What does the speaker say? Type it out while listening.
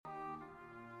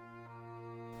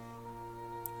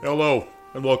Hello,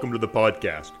 and welcome to the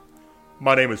podcast.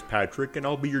 My name is Patrick, and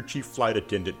I'll be your chief flight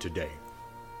attendant today.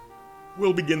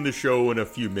 We'll begin the show in a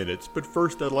few minutes, but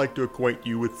first I'd like to acquaint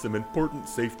you with some important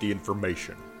safety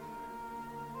information.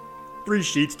 3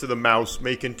 Sheets to the Mouse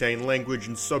may contain language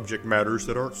and subject matters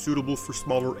that aren't suitable for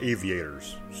smaller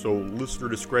aviators, so listener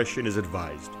discretion is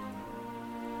advised.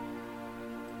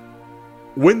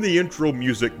 When the intro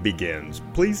music begins,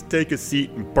 please take a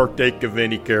seat and partake of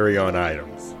any carry-on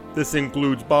items. This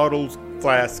includes bottles,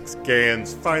 flasks,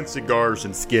 cans, fine cigars,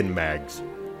 and skin mags.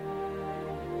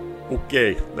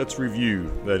 Okay, let's review.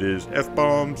 That is,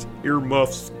 F-bombs,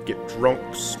 earmuffs, get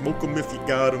drunk, smoke 'em if you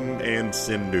got 'em, and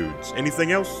send nudes.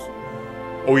 Anything else?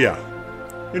 Oh yeah,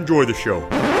 enjoy the show.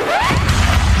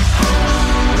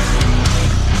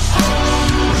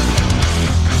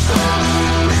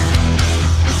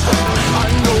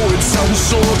 Sounds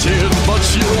sorted, but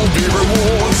you'll be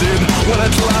rewarded when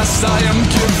at last I am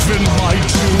given my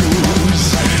dues.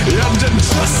 And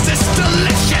injustice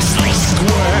deliciously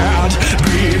squared,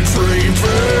 be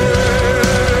prepared.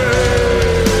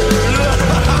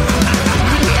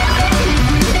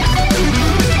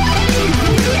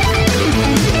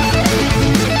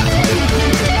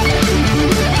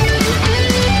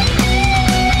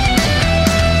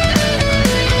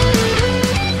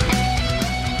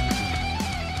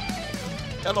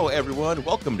 Hello, everyone.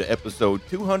 Welcome to episode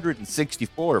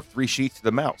 264 of 3 Sheets to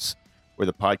the Mouse. We're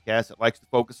the podcast that likes to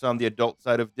focus on the adult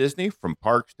side of Disney, from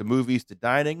parks to movies to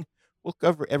dining. We'll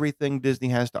cover everything Disney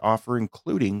has to offer,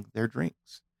 including their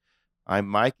drinks. I'm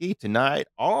Mikey. Tonight,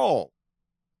 all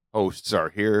hosts are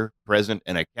here, present,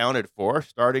 and accounted for,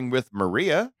 starting with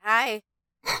Maria. Hi.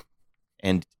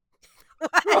 And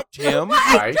What? Tim. What?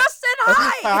 Hi. I just said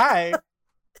hi. Hi.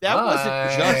 That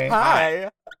wasn't just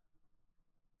hi.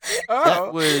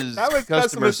 Oh, That was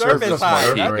customer service.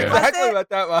 Hi. Mikey. That's Was exactly it? what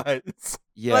that was.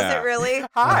 Yeah. Was it really?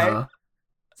 Hi. Uh-huh.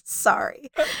 Sorry.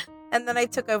 And then I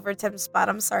took over Tim's spot.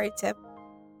 I'm sorry, Tim.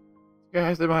 Yeah,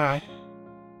 I said my hi.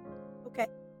 Okay.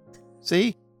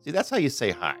 See, that's how you say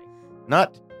hi.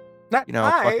 Not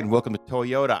Hi. fucking welcome to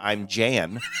Toyota. I'm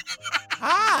Jan.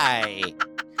 Hi.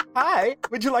 Hi.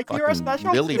 Would you like to hear our Fucking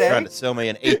special Billy today? trying to sell me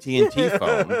an AT&T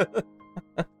phone.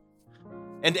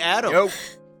 And Adam. Yo.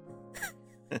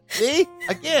 See?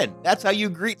 Again, that's how you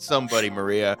greet somebody,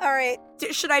 Maria. All right.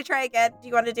 Should I try again? Do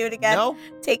you want to do it again? No,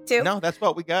 Take 2? no, that's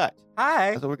what we got.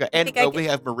 Hi. That's what we got. And think I we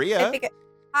have Maria.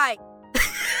 Hi.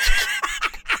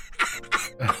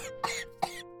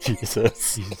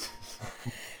 Jesus.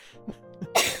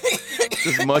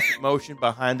 There's as much emotion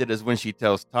behind it as when she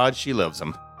tells Todd she loves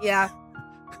him. Yeah.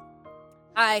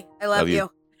 Hi. I love Love you. you.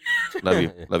 Love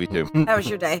you. Love you too. How was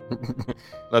your day?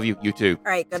 Love you. You too.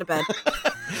 All right. Go to bed.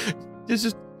 This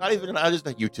is not even, I just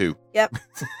you too. Yep.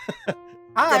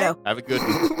 Hi. Ditto. Have a good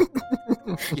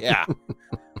one. Yeah.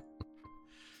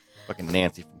 Fucking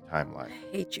Nancy from Timeline.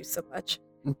 I hate you so much.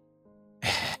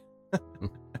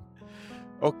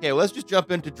 Okay, well, let's just jump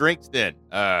into drinks then.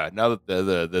 Now that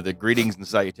the greetings and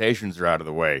salutations are out of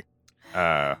the way,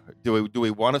 do we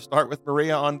want to start with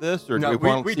Maria on this, or do we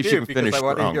want to see if she can because finish I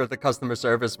want to strong? hear the customer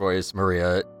service voice,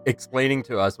 Maria, explaining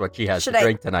to us what she has Should to I-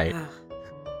 drink tonight.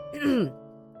 All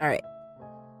right.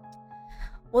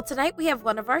 Well, tonight we have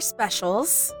one of our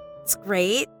specials. It's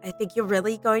great. I think you're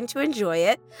really going to enjoy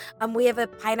it. We have a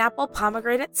pineapple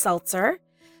pomegranate seltzer,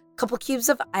 a couple cubes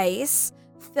of ice,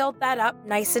 filled that up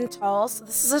nice and tall. So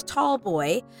this is a tall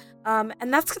boy.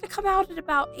 And that's going to come out at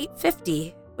about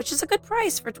 $8.50, which is a good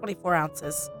price for 24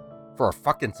 ounces. For a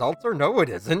fucking seltzer? No, it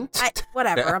isn't.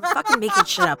 Whatever. I'm fucking making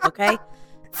shit up, okay?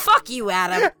 Fuck you,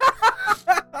 Adam.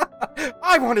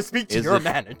 I want to speak to Is your it-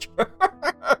 manager.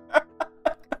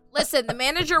 Listen, the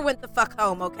manager went the fuck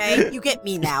home, okay? You get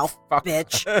me now, Fuck.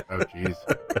 bitch. Oh, jeez.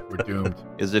 We're doomed.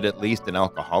 Is it at least an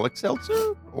alcoholic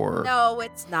seltzer, or No,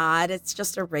 it's not. It's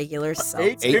just a regular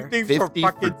seltzer. $8.50 for $8.50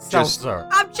 fucking for just- seltzer.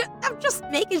 I'm just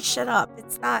making shit up.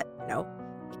 It's not,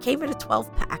 it came in a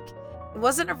 12 pack. It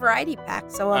wasn't a variety pack,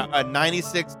 so a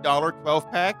 $96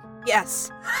 12-pack?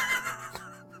 yes.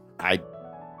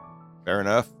 Fair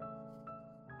enough.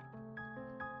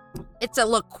 It's a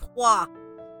La Croix.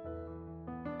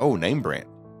 Oh, name brand.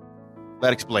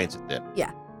 That explains it then.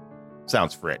 Yeah.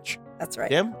 Sounds French. That's right.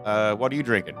 Tim, what are you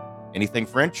drinking? Anything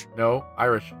French? No,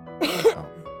 Irish. Oh,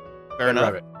 fair Dead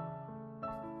enough. rabbit.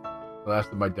 The last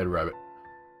of my dead rabbit.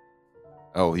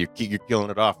 Oh, you're killing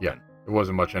it off, Yeah. then, There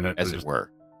wasn't much in it. as was it just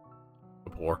were. a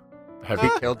pour. He Heavy.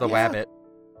 killed the Yeah. wabbit.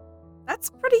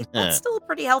 That's still a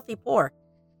pretty healthy pour.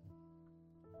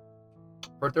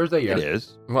 For Thursday, yeah. It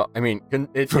is. Well, I mean,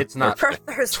 it's not For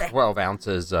Thursday. 12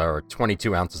 ounces or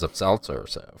 22 ounces of seltzer,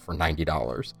 so for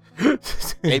 $90.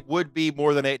 It would be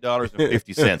more than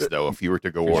 $8.50 though if you were to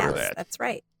go order Yes, that. that's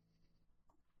right.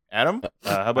 Adam,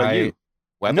 how about you?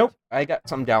 Weapon? Nope, I got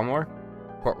some Dalmore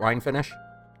port wine finish.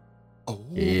 Oh,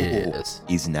 Yes.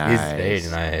 he's nice. He's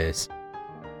very nice.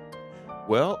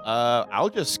 Well, I'll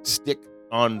just stick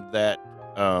on that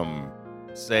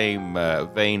same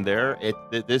vein there.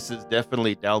 This is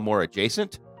definitely Dalmore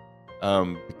adjacent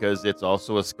because it's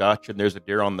also a Scotch and there's a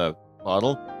deer on the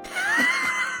bottle.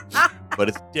 But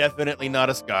it's definitely not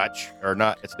a Scotch, or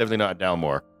not. It's definitely not a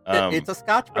Dalmore. It's a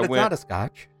Scotch, but it's not a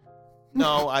Scotch.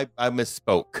 No, I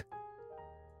misspoke.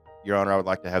 Your Honor, I would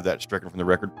like to have that stricken from the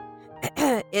record.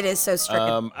 It is so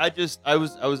stricken. I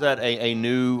was at a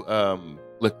new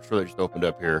liquor store that just opened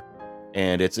up here,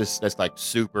 and that's like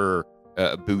super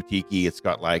boutique-y. It's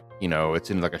got like, it's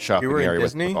in like a shopping You were in area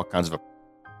Disney? with all kinds of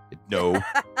no,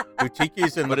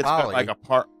 Boutique's in but the it's got Poly. like a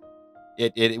part.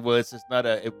 It's not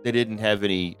they didn't have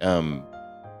any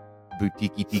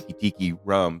boutique tiki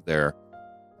rum there.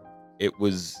 It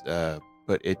was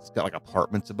but it's got like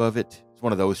apartments above it. It's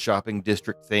one of those shopping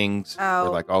district things where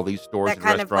Oh, like all these stores that and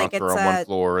kind of like restaurants are on one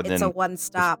floor, and It's then a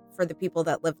one-stop for the people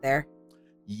that live there.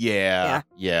 yeah.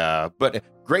 But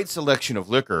great selection of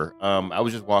liquor. I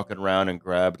was just walking around and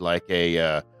grabbed like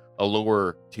a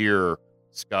lower tier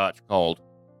Scotch called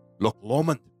Loch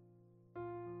Lomond.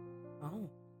 Oh.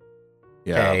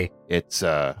 Yeah, Okay. it's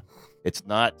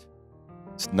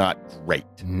not great.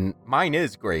 Mine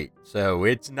is great, so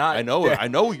it's not. I know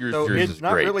yours. So yours it's is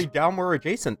not great. really Dalmore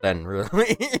adjacent then, really. I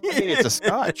mean, it's a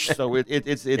Scotch, so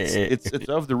it's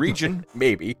of the region,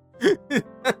 Maybe.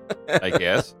 I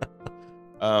guess.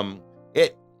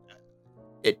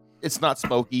 It's not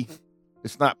smoky.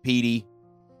 It's not peaty.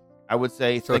 I would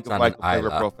say So think it's of not like an the flavor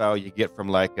Isla. profile you get from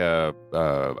like a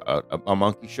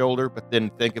monkey shoulder, but then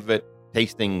think of it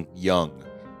tasting young.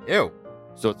 Ew.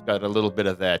 So it's got a little bit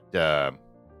of that,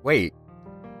 Wait.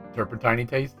 Turpentine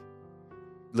taste.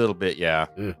 little bit, yeah.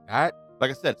 That Like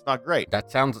I said, it's not great.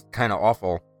 sounds kind of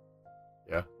awful.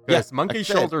 Yeah. Yes, Yeah, monkey like I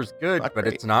said, shoulder's good, not but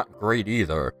great. it's not great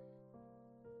either.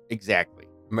 Exactly.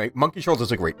 Monkey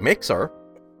shoulder's a great mixer.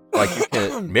 Like you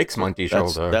can mix monkey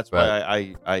shoulder. That's but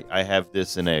why I have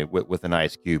this with an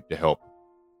ice cube to help.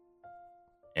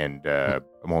 And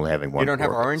I'm only having one. you don't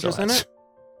have pour of oranges so in that's- it.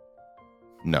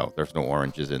 No, there's no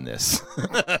oranges in this.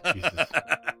 Jesus.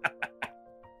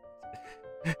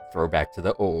 Throwback to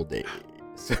the old days.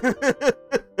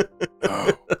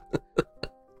 Oh.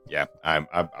 Yeah,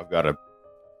 I've got a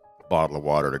bottle of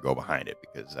water to go behind it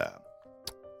because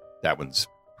that one's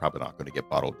probably not going to get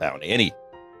bottled down any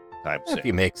time soon. If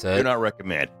you mix Do it, not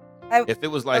recommend. I- If it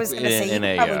was I like was going to say, in you'd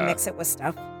a probably mix it with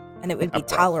stuff, and it would be I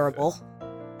probably tolerable.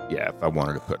 yeah, if I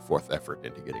wanted to put forth effort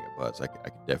into getting a buzz, I could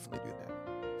definitely do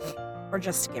that. Or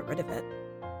just to get rid of it.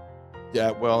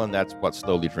 Yeah, well, and that's what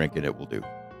slowly drinking it will do.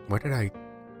 what did I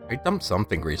dumped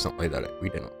something recently that we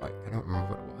didn't like. I don't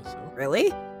remember what it was. So.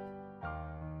 Really?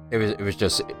 It was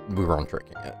just we weren't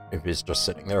drinking it. It was just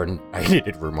sitting there, and I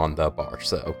needed room on the bar,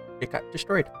 so it got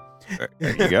destroyed. There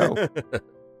you go.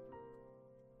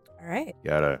 All right.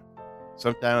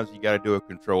 Sometimes you gotta do a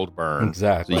controlled burn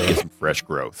Exactly. so you get some fresh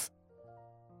growth.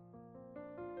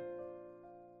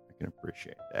 I can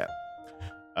appreciate that.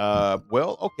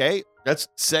 Well, okay, let's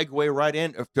segue right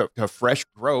in to fresh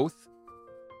growth.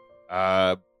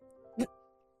 I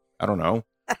don't know.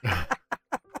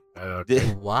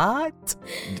 What?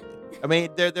 I mean,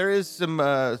 there is some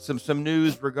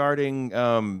news regarding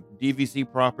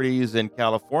DVC properties in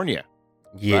California.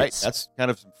 Yes. Right? That's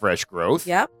kind of some fresh growth.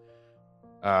 Yep.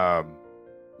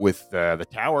 With the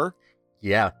tower.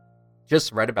 Yeah.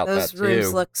 Just read about Those that too.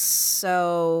 rooms look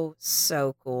so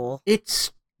cool.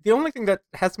 It's the only thing that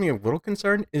has me a little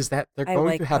concerned is that they're I going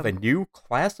like to have them. a new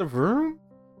class of room.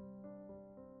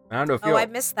 I don't know if Oh, I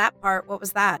missed that part. What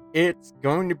was that? it's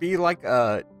going to be like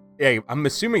I'm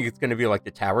assuming it's going to be like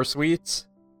the tower suites.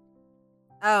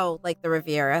 Oh, like the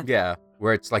Riviera. Yeah,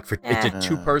 where it's like it's a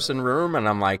 2-person room, and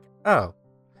I'm like, oh,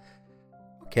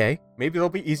 okay, maybe they'll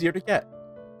be easier to get.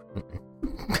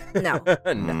 No.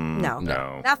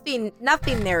 No.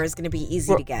 Nothing there is going to be easy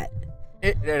Well, to get.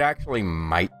 It actually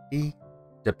might be,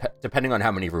 depending on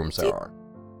how many rooms there are.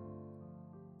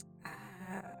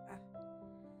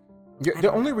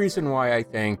 The only reason why I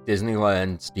think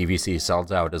Disneyland's DVC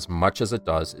sells out as much as it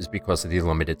does is because of the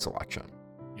limited selection.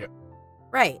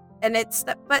 Right. And it's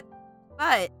but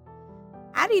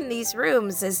adding these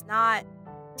rooms is not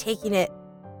taking it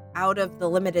out of the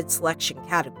limited selection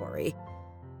category.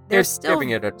 They're It's still giving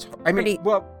it a. I mean, pretty-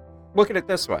 well, look at it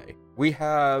this way: we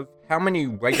have how many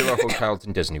regular hotels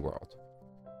in Disney World?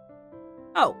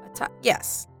 Oh,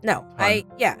 yes. No. I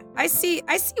see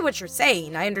what you're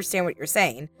saying. I understand what you're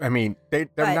saying. I mean, they're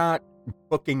not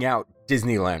booking out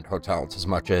Disneyland hotels as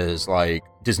much as like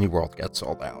Disney World gets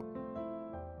sold out.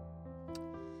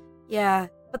 Yeah,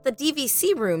 but the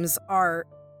DVC rooms are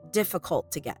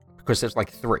difficult to get. Because there's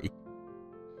like 3.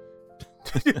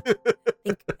 I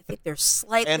think there's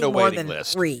slightly And a more waiting than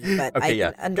list. 3, but Okay, I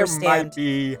yeah. can understand. There might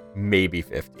be maybe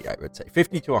 50, I would say.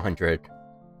 50 to 100.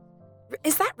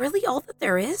 Is that really all that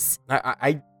there is?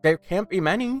 There can't be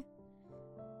many.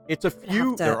 It's a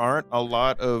few. to- There aren't a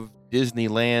lot of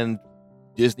Disneyland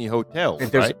Disney hotels,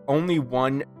 There's right? only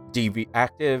one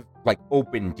active, like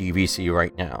open DVC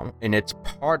right now, and it's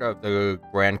part of the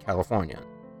Grand Californian.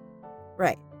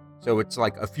 Right. So it's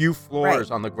like a few floors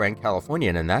Right. on the Grand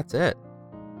Californian, and that's it.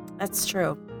 That's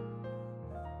true.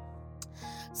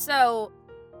 So,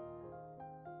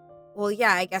 well,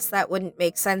 yeah, I guess that wouldn't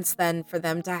make sense then for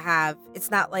them to have.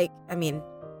 It's not like, I mean,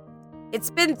 it's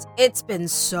been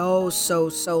so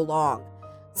long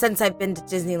since I've been to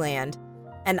Disneyland,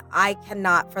 and I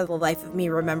cannot for the life of me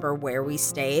remember where we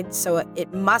stayed. So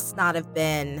it must not have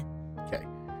been Okay.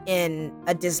 in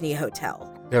a Disney hotel.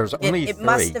 There's only It 3.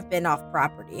 must have been off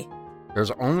property. There's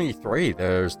only 3.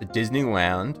 There's the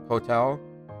Disneyland Hotel,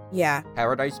 Yeah.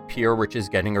 Paradise Pier, which is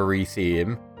getting a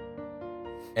retheme.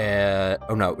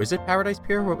 Oh no, is it Paradise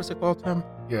Pier? What was it called, Tim?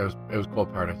 Yeah, it was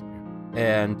called Paradise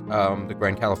Pier. And the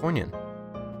Grand Californian.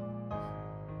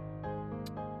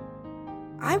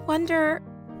 I wonder.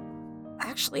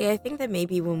 Actually, I think that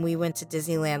maybe when we went to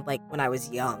Disneyland, like when I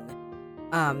was young,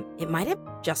 it might have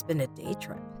just been a day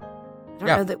trip. I don't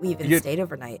Yeah, know that we even you- stayed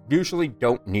overnight. Usually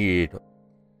don't need.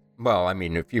 Well, I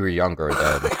mean, if you were younger,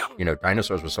 then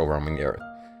dinosaurs were still roaming the earth.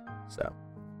 So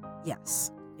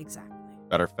Yes, exactly.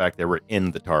 Matter of fact, they were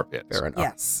in the tar pits. fair enough.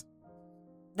 Yes,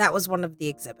 that was one of the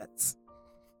exhibits.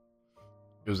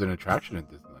 It was an attraction in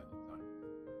Disneyland at the time.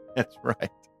 That's right.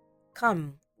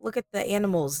 Come, look at the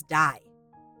animals die.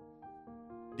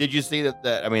 Did you see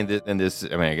that? I mean,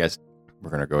 I guess we're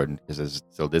gonna go ahead and because it's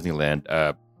still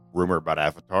Disneyland. Rumor about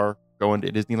Avatar going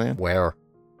to Disneyland. Where?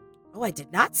 Oh, I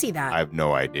did not see that. I have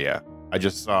no idea. I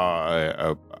just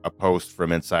saw a post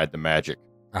from Inside the Magic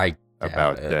I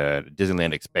about doubt it.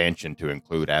 Disneyland expansion to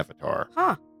include Avatar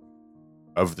Huh.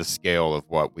 of the scale of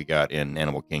what we got in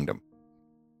Animal Kingdom.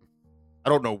 I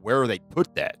don't know where they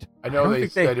put that. I know don't they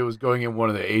think they- said it was going in one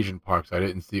of the Asian parks. I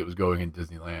didn't see it was going in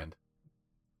Disneyland.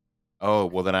 Oh,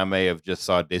 well, then I may have just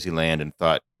saw Disneyland and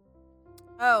thought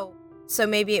Oh, so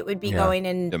maybe it would be Yeah. going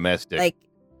in domestic. like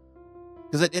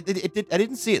Because it did. I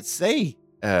didn't see it say.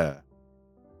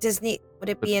 Disney. Would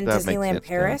it But be in that makes Disneyland sense,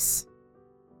 Paris?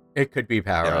 It could be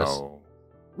Paris. No.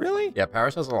 Really? Yeah,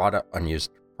 Paris has a lot of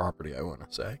unused property, I want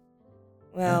to say.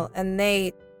 Well, and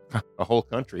they. A whole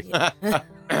country. Yeah.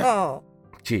 Oh.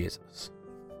 Jesus.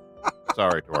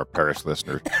 Sorry to our Paris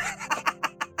listeners.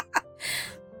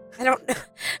 I don't know.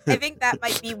 I think that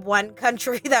might be one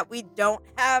country that we don't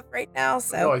have right now. No,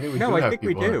 So, I think we No, do I have think we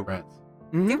people in do. France.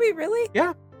 Mhm. do we really?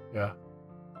 Yeah. Oh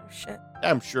shit.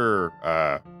 I'm sure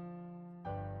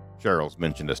Cheryl's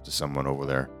mentioned us to someone over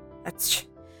there.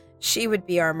 She would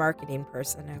be our marketing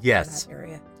person over Yes. in that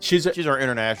area. She's She's our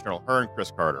international, her and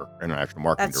Chris Carter, international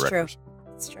marketing That's true. directors.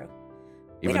 That's true.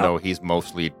 Even don't- though he's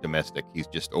mostly domestic, he's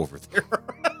just over there.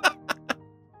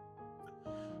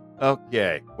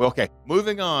 Okay. Well, okay.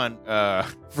 Moving on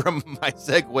from my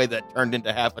segue that turned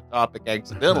into half a topic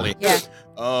accidentally. Yeah.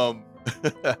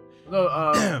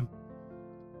 No,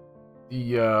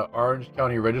 the Orange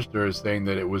County Register is saying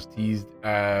that it was teased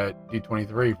at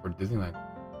D23 for Disneyland.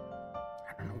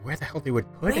 I don't know where the hell they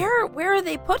would put it. Where are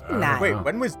they putting that? Wait,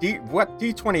 when was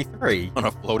D23? On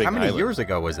a floating How many island. years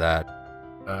ago was that?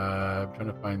 I'm trying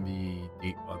to find the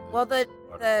date on this. Well,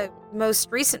 the most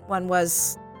recent one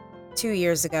was 2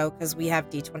 years ago because we have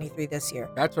D23 this year.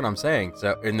 That's what I'm saying.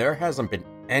 So, and there hasn't been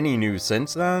any news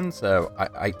since then. So,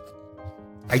 I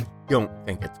don't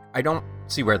think I don't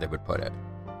see where they would put it.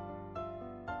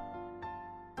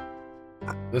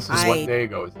 This is I- one day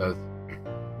ago, it says.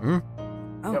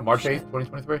 Oh, Yeah, March shit. 8th,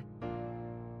 2023.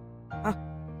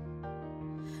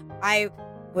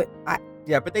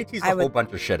 Yeah, but they teased I a whole would-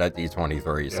 bunch of shit at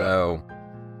D23. Yeah. So,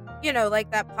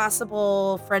 Like that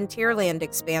possible Frontierland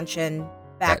expansion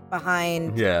back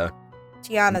behind yeah,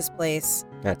 Tiana's place.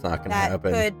 that's not going to That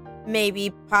happen. could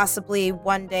maybe possibly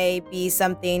one day be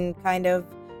something kind of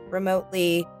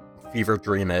remotely Fever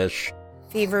dream-ish.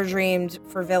 fever dreamed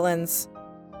for villains.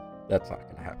 That's not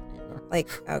going to happen either. Like,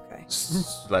 okay.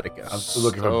 Let it go. I'm still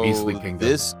looking for Beastly Kingdom.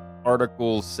 This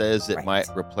article says it Right. might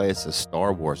replace a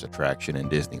Star Wars attraction in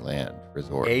Disneyland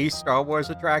Resort. A Star Wars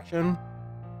attraction?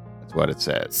 That's what it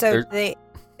says. So There-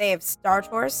 they have Star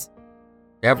Tours?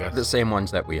 They have Yes. the same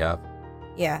ones that we have.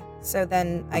 Yeah. So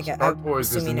then I get. Star I'm Tours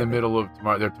is assuming in the it would-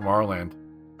 middle of their Tomorrowland.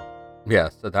 Yeah,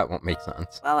 so that won't make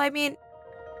sense. Well, I mean,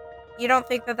 you don't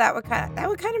think that would kind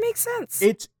of make sense?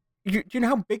 It's you know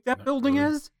how big that Not building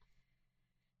really. is?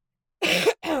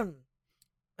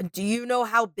 Do you know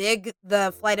how big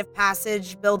the Flight of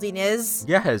Passage building is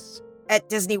Yes. at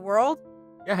Disney World?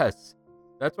 Yes.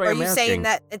 That's why Are I'm you asking. saying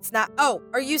that it's not? Oh,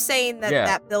 are you saying that Yeah.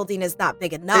 that building is not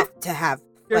big enough to have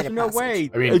Flight There's of no Passage?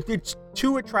 way. I mean- It's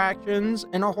 2 attractions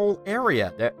and a whole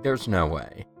area. There's no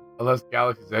way. Unless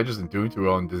Galaxy's Edge isn't doing too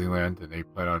well in Disneyland and they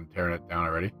plan on tearing it down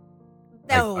already.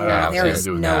 No, yeah, there I'll is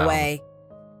do it no now. way.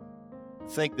 I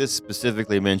think this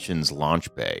specifically mentions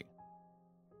Launch Bay.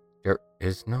 There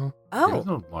is no. Oh, There's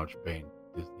no launch bay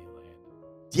in Disneyland.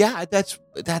 Yeah,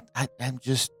 I'm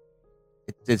just.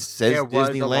 It says There was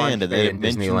a launch Disneyland, and bay then it in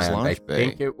mentions Disneyland. Launch I Bay.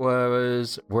 think it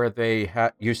was where they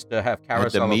used to have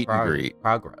Carousel meet of and greet.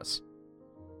 Progress.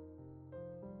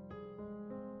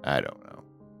 I don't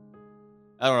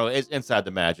know. It's inside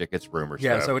the magic. It's rumor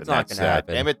Yeah, stuff. so it's and not that's gonna sad.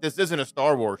 happen. Damn it! This isn't a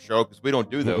Star Wars show because we don't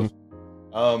do those.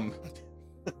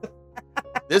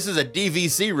 This is a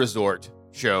DVC resort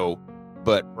show,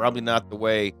 but probably not the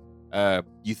way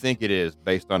you think it is,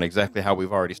 based on exactly how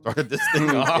we've already started this thing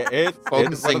off. It's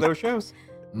Focusing. one of those shows.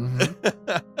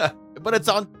 But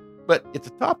it's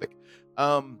a topic.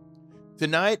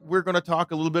 Tonight we're going to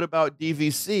talk a little bit about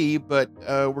DVC, but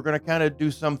we're going to kind of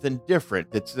do something different.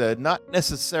 It's not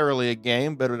necessarily a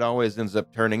game, but it always ends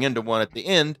up turning into one at the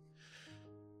end,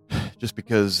 just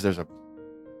because there's a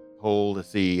poll to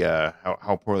see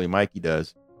how poorly Mikey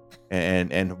does,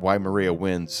 and why Maria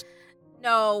wins.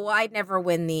 no, I never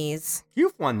win these.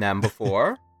 You've won them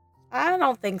before. I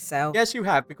don't think so. Yes, you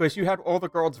have, because you had all the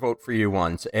girls vote for you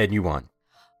once, and you won.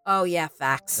 Oh yeah,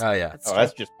 facts. Oh, yeah. That's Oh, true.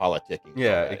 that's just politicking.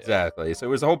 Yeah, exactly. So it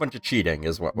was a whole bunch of cheating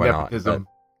is what went on. Nepotism.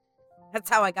 That's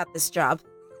how I got this job.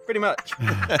 but Pretty much.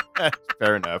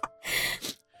 Fair enough.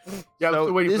 Yeah, So I'm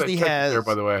still waiting for that Disney check has- there,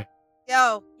 by the way.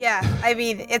 Oh yeah, I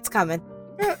mean it's coming.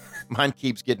 Mine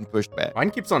keeps getting pushed back. Mine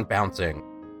keeps on bouncing.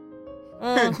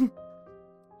 Mm.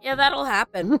 Yeah, that'll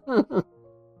happen.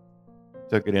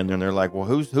 Took it in there, and they're like, "Well,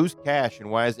 who's Cash, and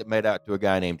why is it made out to a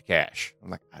guy named Cash?" I'm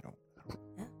like, "I don't."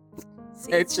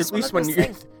 See, It's just at one least of when those you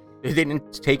things. they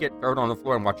didn't take it, throw it on the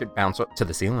floor, and watch it bounce up to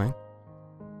the ceiling.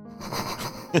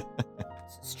 This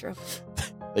is true.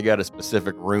 They got a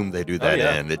specific room they do that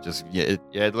yeah. in. It just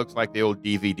it looks like the old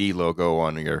DVD logo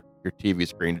on your TV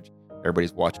screen.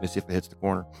 Everybody's watching to see if it hits the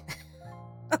corner.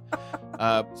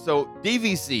 So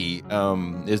DVC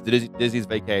is the Disney's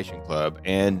Vacation Club,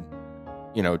 and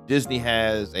Disney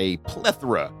has a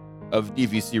plethora of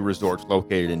DVC resorts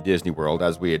located in Disney World,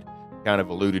 as we had kind of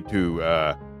alluded to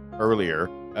earlier.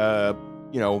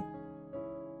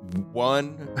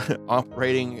 One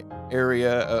operating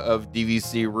area of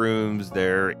DVC rooms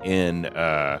there in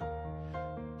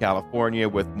California,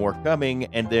 with more coming,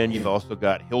 and then you've also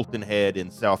got Hilton Head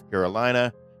in South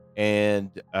Carolina,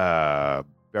 and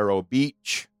Vero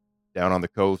Beach down on the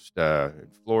coast in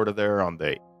Florida, there on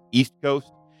the East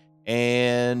Coast,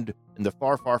 and in the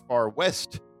far, far, far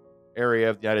west area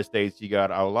of the United States, you got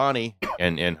Aulani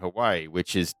in Hawaii,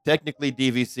 which is technically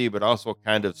DVC, but also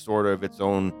kind of sort of its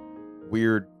own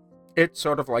weird It's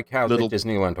sort of like how the Little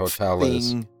Disneyland Hotel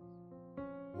is, thing.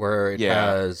 where it Yeah.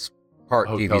 has part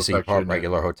Hotel DVC, part section,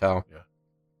 regular hotel.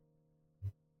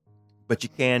 But you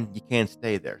can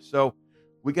stay there. So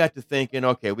we got to thinking,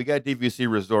 okay, we got DVC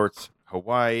resorts,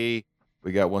 Hawaii,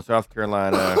 we got one South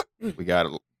Carolina, we got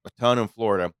a ton in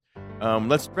Florida.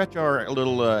 Let's stretch our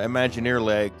little Imagineer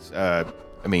legs.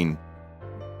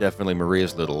 Definitely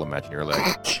Maria's little Imagineer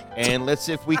legs, and let's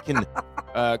see if we can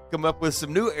come up with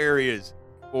some new areas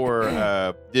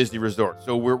for Disney resorts.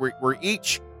 So we're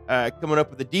each coming up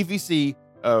with a DVC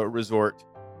resort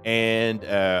and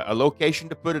a location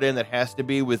to put it in that has to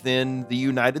be within the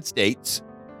United States.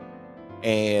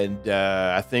 And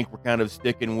I think we're kind of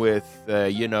sticking with,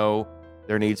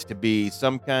 there needs to be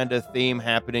some kind of theme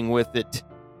happening with it,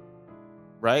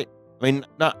 right? I mean,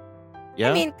 not, yeah.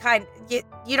 I mean,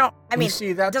 you don't. I mean, see,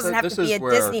 it that's doesn't have this to be is a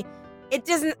where- Disney. It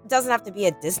doesn't have to be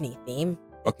a Disney theme.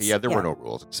 Okay, yeah, there were no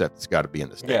rules except it's got to be in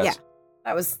the States. Yes.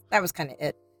 Yeah. That was kind of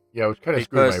it. Yeah, which kind of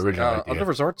screwed my Because original idea. other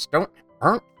resorts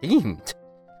aren't themed.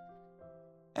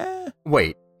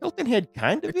 Wait, Hilton Head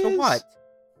kind of it's is. a what?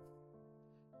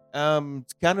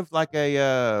 It's kind of like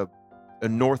a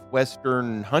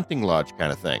northwestern hunting lodge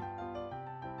kind of thing.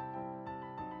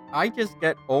 I just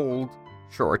get old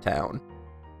Shore Town.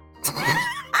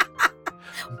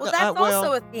 Well, that's well-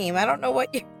 also a theme. I don't know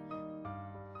what you.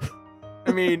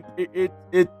 I mean,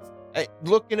 it's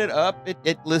Looking it up,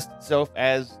 it lists itself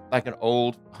as like an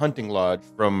old hunting lodge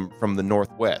from the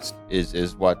Northwest.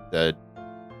 Is what the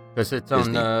Because it's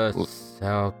on the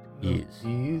southeast.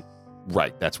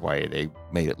 right. That's why they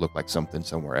made it look like something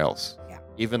somewhere else. Yeah.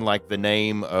 Even like the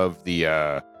name of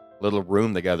the little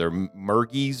room they got there,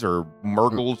 Murgies or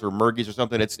Murgles or Murgies or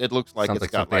something. It looks like Sounds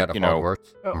it's got something like out of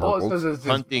Hogwarts. All it says is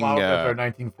Hunting, hunting. Our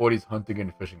 1940s hunting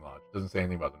and fishing lodge. Doesn't say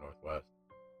anything about the Northwest.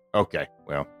 Okay,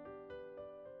 well,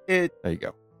 there you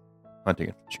go. Hunting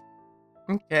and fishing.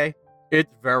 Okay.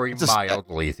 It's very It's a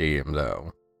mildly themed,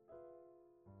 though.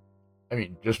 I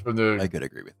mean, just from I the could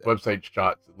agree with that. website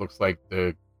shots, it looks like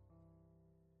the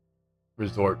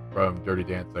resort from Dirty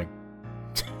Dancing.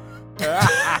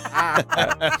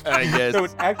 I guess. So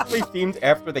it's actually themed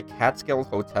after the Catskill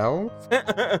Hotel?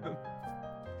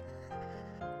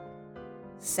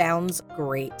 Sounds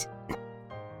great.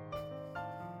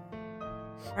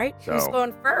 Right, who's So-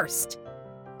 going first?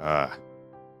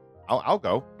 I'll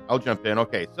go. I'll jump in.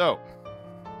 Okay, so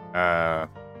I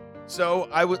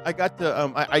got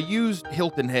to I used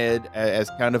Hilton Head as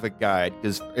kind of a guide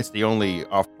because it's the only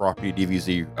off-property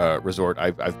DVC resort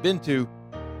I've been to,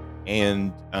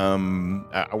 and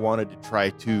I wanted to try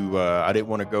to I didn't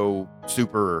want to go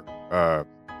super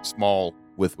small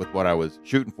with what I was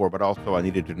shooting for, but also I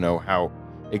needed to know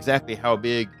exactly how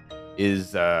big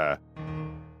is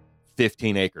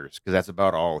 15 acres, because that's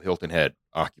about all Hilton Head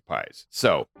occupies.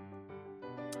 So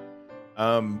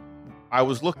I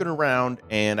was looking around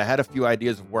and I had a few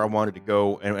ideas of where I wanted to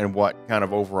go and what kind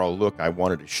of overall look I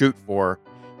wanted to shoot for.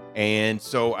 And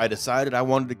so I decided I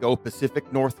wanted to go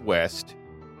Pacific Northwest,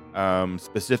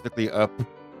 specifically up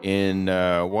in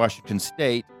Washington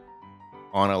State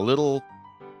on a little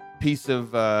piece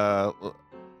of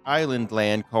island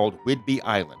land called Whidbey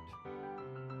Island.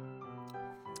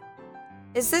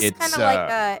 Is this It's, kind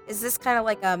of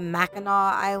like a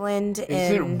Mackinac Island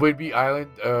Is it in? Whidbey Island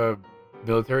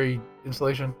military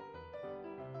installation?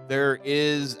 There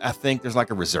is, I think there's like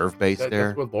a reserve base there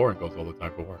That's where Lauren goes all the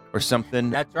time for work. or something.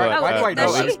 That's right. but, Why do I know?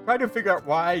 does I she? was trying to figure out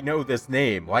why I know this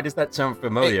name. Why does that sound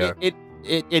familiar?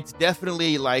 It's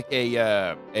definitely like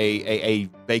a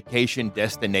vacation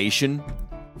destination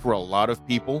for a lot of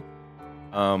people,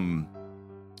 and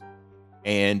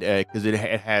because it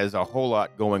has a whole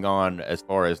lot going on as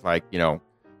far as like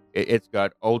it's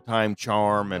got old time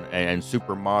charm and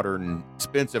super modern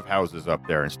expensive houses up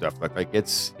there and stuff like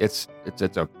it's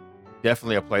a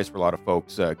definitely a place where a lot of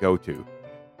folks go to.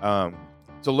 So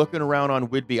looking around on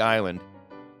Whidbey Island,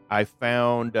 I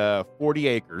found 40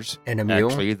 acres. And a mule?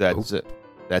 Actually, there's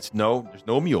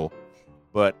no mule,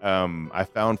 but I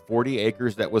found 40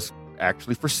 acres that was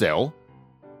actually for sale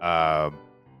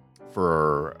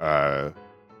for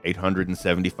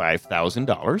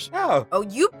 $875,000. Oh,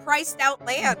 You priced out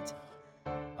land.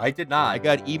 I did I not.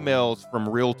 got emails from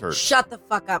realtors Shut the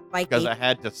fuck up, Mikey. because I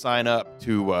had to sign up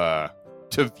to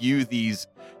view these,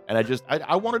 and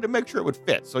I wanted to make sure it would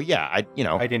fit. So yeah, I did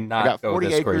I not got go 40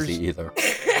 this acres. crazy either.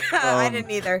 I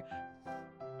didn't either.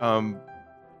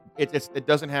 It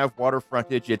doesn't have water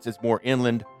frontage. It's more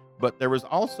inland, but there was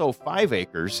also 5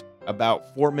 acres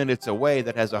about 4 minutes away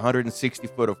that has 160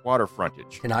 foot of water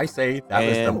frontage. Can I say that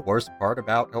was the And- worst part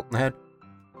about Hilton Head?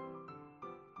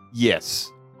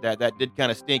 Yes, that did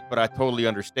kind of stink, but I totally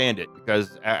understand it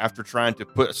because after trying to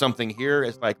put something here,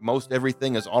 it's like most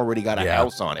everything has already got a Yeah,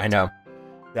 house on it. I know.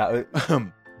 That was,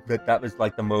 that was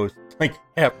like the most, like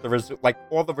half the resort, like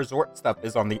all the resort stuff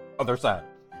is on the other side.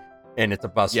 And it's a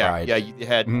bus ride. Yeah, you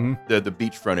had Mhm. the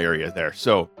beachfront area there.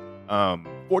 So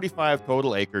 45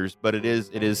 total acres, but it is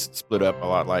split up a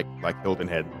lot like Hilton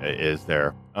Head is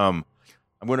there. I'm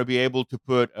going to be able to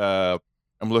put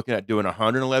I'm looking at doing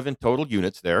 111 total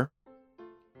units there.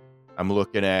 I'm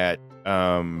looking at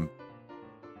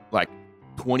like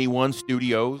 21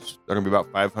 studios that are going to be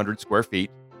about 500 square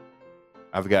feet.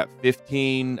 I've got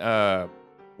 15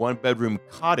 one-bedroom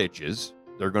cottages.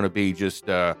 They're going to be just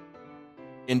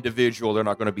individual. They're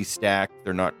not going to be stacked.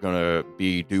 They're not going to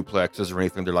be duplexes or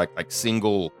anything. They're like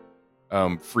single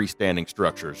freestanding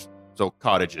structures. So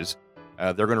cottages.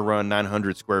 They're going to run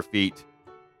 900 square feet.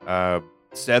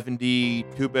 70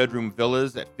 two-bedroom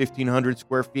villas at 1,500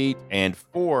 square feet, and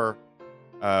 4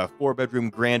 four-bedroom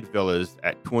grand villas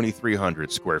at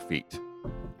 2,300 square feet.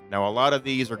 Now, a lot of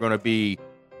these are going to be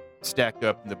stacked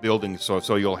up in the building,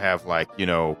 so you'll have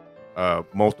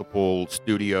multiple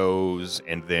studios,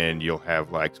 and then you'll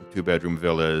have like some two-bedroom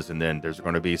villas, and then there's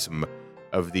going to be some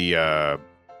of the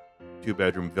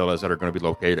two-bedroom villas that are going to be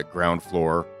located at ground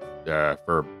floor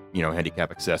for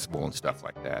handicap accessible and stuff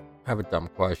like that. I have a dumb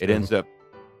question. It ends up,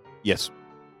 yes.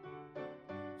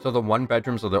 So the one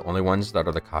bedrooms are the only ones that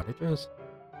are the cottages?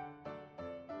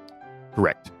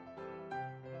 Correct.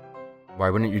 Why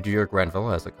wouldn't you do your Grand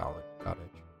Villa as a cottage?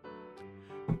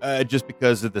 Just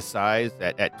because of the size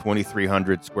at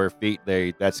 2,300 square feet,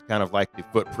 that's kind of like the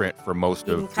footprint for most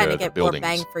You of can kind of the get more buildings.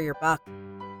 bang for your buck.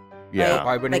 Yeah. Right.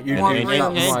 Why wouldn't Like you one do and room.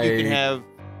 something you like, can have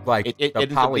like it the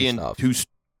ends up poly being stuff?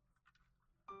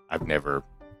 I've never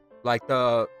Like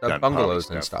the done bungalows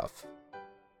poly and stuff. stuff.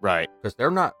 Right. Because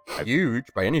they're not huge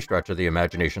by any stretch of the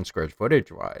imagination square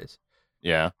footage wise.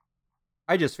 Yeah.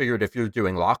 I just figured if you're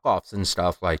doing lock-offs and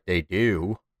stuff like they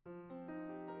do,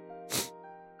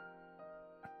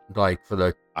 like for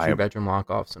the two-bedroom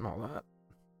lock-offs and all that.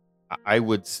 I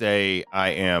would say I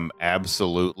am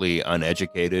absolutely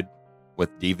uneducated with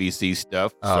DVC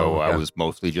stuff, so I was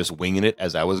mostly just winging it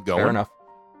as I was going. Fair enough.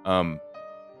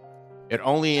 It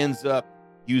only ends up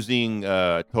using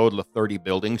a total of 30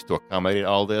 buildings to accommodate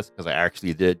all this, because I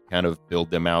actually did kind of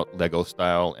build them out Lego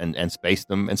style and space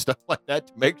them and stuff like that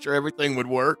to make sure everything would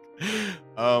work.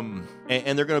 And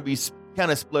they're going to be kind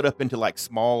of split up into like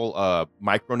small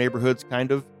micro neighborhoods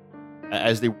kind of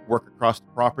as they work across the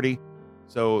property.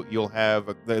 So you'll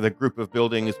have the group of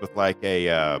buildings with like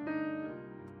a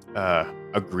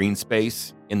green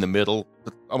space in the middle,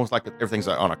 almost like everything's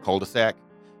on a cul-de-sac.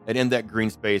 And in that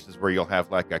green space is where you'll have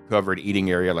like a covered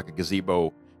eating area, like a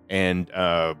gazebo, and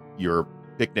your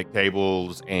picnic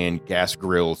tables and gas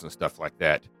grills and stuff like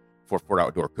that for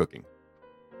outdoor cooking.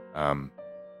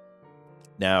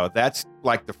 Now, that's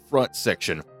like the front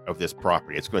section of this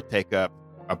property. It's going to take up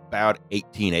about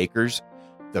 18 acres.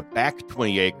 The back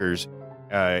 20 acres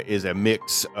is a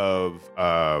mix of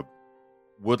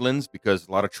woodlands, because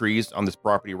a lot of trees on this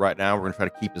property right now. We're going to try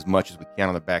to keep as much as we can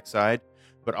on the backside,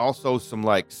 but also some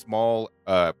like small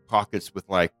pockets with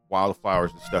like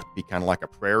wildflowers and stuff to be kind of like a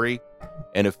prairie,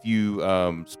 and a few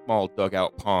small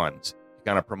dugout ponds to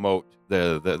kind of promote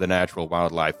the natural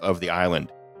wildlife of the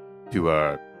island to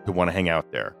want to hang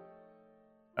out there,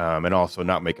 and also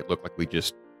not make it look like we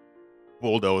just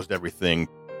bulldozed everything,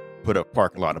 put a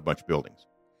parking lot and a bunch of buildings.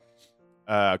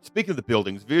 Speaking of the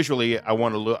buildings, visually, I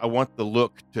want the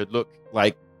look to look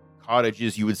like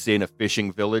cottages you would see in a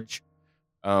fishing village.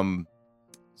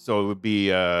 So it would be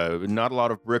not a lot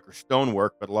of brick or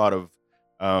stonework, but a lot of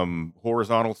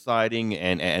horizontal siding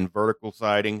and vertical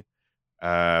siding,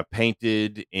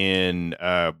 painted in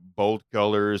bold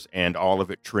colors, and all of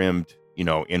it trimmed,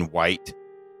 in white,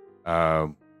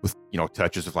 with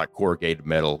touches of like corrugated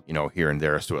metal, here and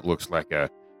there, so it looks like a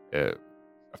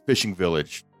fishing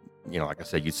village. Like I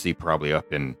said, you'd see probably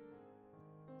up in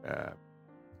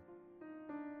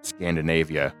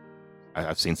Scandinavia.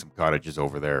 I've seen some cottages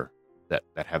over there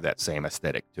that have that same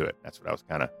aesthetic to it. That's what I was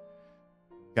kind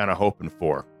of hoping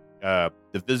for.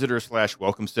 The visitor /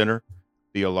 welcome center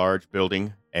be a large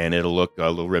building, and it'll look a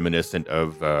little reminiscent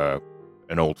of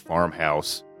an old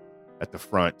farmhouse at the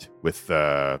front, with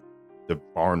the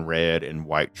barn red and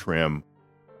white trim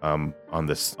on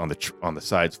the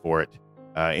sides for it.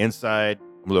 Inside,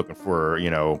 I'm looking for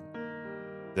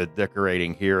the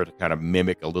decorating here to kind of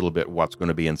mimic a little bit what's going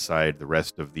to be inside the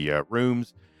rest of the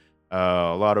rooms.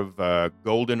 A lot of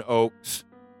golden oaks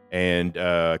and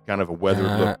kind of a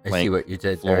weathered look plank. I see what you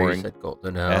did flooring. there. You said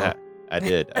golden oak. I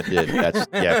did. That's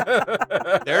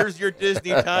yeah. There's your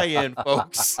Disney tie-in,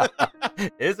 folks.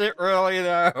 Is it really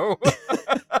though?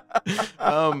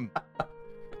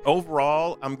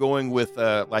 Overall, I'm going with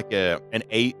like an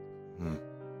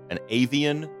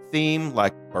avian theme,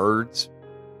 like birds,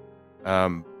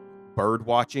 bird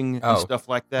watching and stuff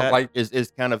like that.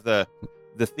 Is kind of the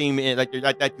theme like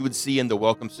you would see in the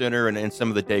welcome center and some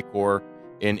of the decor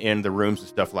in the rooms and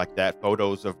stuff like that.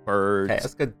 Photos of birds,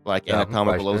 That's good. like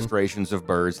anatomical illustrations of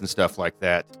birds and stuff like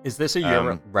that. Is this a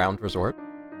year-round resort?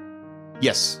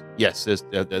 Yes.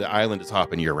 The island is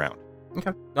hopping year-round.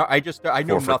 Okay. No, I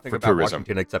know nothing for about tourism.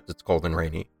 Washington except it's cold and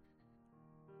rainy.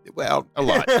 Well, a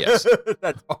lot, yes.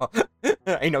 That's all.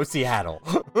 I know Seattle.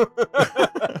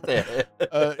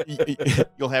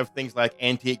 You'll have things like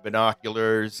antique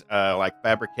binoculars, like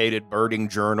fabricated birding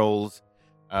journals,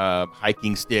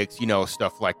 hiking sticks,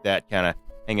 stuff like that, kind of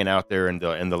hanging out there in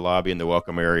the lobby in the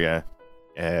welcome area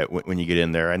when you get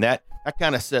in there. And that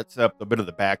kind of sets up a bit of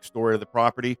the backstory of the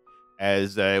property,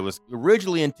 as it was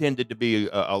originally intended to be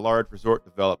a large resort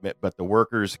development, but the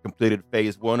workers completed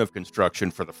phase 1 of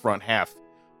construction for the front half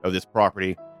of this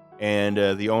property, and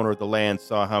the owner of the land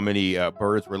saw how many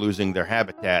birds were losing their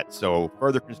habitat, so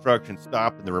further construction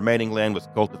stopped, and the remaining land was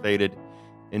cultivated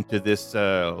into this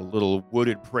little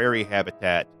wooded prairie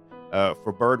habitat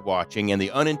for bird watching. And the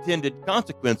unintended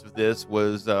consequence of this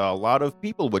was a lot of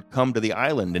people would come to the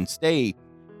island and stay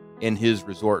in his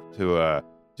resort to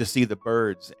see the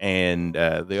birds and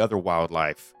the other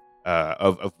wildlife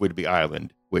of Whidbey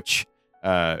Island, which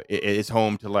It's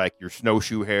home to like your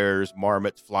snowshoe hares,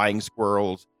 marmots, flying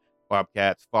squirrels,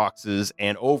 bobcats, foxes,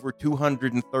 and over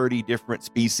 230 different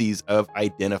species of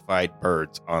identified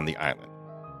birds on the island.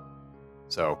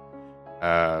 So,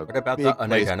 What about big the place for people to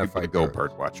unidentified go birds?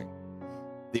 bird watching.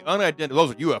 The unidentified,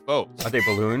 those are UFOs. Are they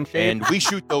balloon shaped? And we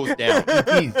shoot those down.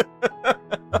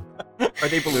 Are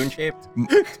they balloon shaped?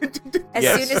 As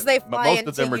Yes. soon as they But fly most of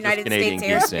into them are just United Canadian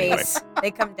States geese anyway. airspace,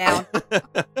 they come down.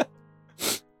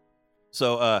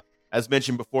 So, as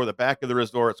mentioned before, the back of the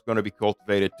resort is going to be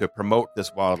cultivated to promote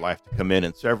this wildlife to come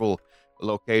in several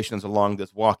locations along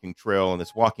this walking trail and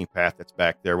this walking path that's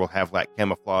back there. We'll have like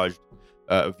camouflaged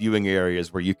viewing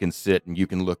areas where you can sit and you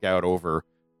can look out over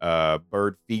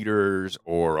bird feeders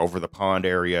or over the pond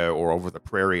area or over the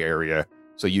prairie area.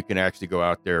 So you can actually go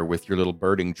out there with your little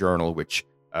birding journal, which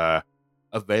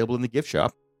available in the gift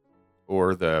shop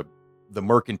or the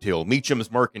mercantile.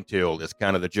 Meacham's Mercantile is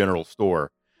kind of the general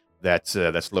store that's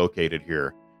located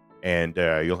here, and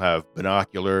you'll have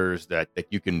binoculars that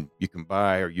you can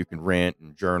buy or you can rent,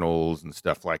 and journals and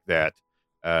stuff like that.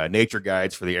 Nature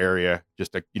guides for the area,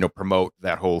 just to promote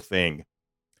that whole thing.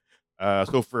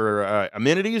 So for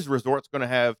amenities, the resort's going to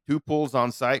have 2 pools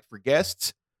on site for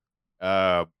guests,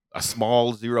 a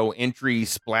small 0 entry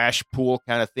splash pool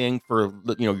kind of thing for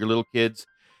your little kids,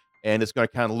 and it's going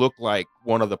to kind of look like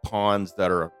one of the ponds that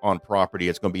are on property.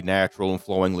 It's going to be natural and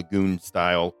flowing lagoon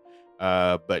style,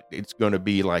 but it's going to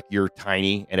be like you're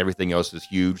tiny and everything else is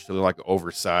huge, so they're like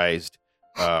oversized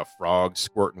frogs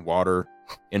squirting water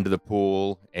into the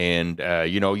pool. And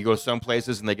you go some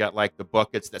places and they got like the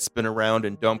buckets that spin around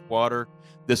and dump water.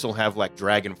 This will have like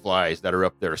dragonflies that are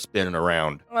up there spinning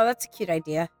around. Well, that's a cute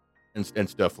idea. And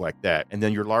stuff like that. And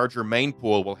then your larger main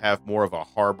pool will have more of a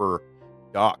harbor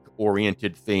dock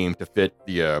oriented theme to fit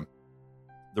the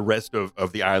rest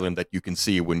of the island that you can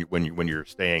see when you're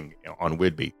staying on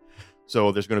Whidbey.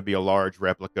 So there's going to be a large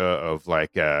replica of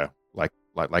like a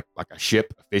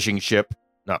ship, a fishing ship,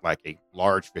 not like a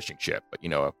large fishing ship, but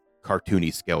a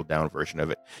cartoony scaled down version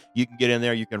of it. You can get in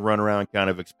there, you can run around, kind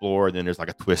of explore, and then there's like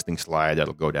a twisting slide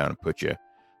that'll go down and put you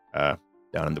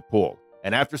down in the pool.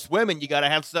 And after swimming, you got to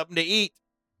have something to eat,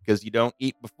 because you don't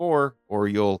eat before or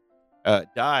you'll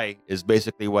die, is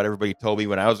basically what everybody told me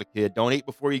when I was a kid. Don't eat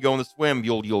before you go in the swim.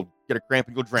 You'll get a cramp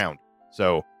and you'll drown.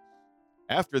 So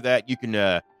after that, you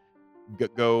can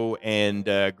go and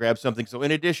grab something. So in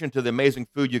addition to the amazing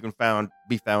food you can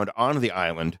be found on the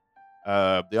island,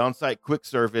 the on-site quick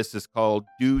service is called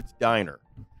Dude's Diner.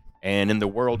 And in the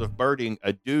world of birding,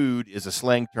 a dude is a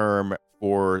slang term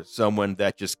for someone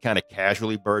that just kind of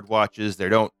casually bird watches. They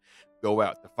don't go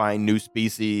out to find new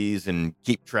species and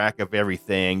keep track of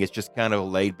everything. It's just kind of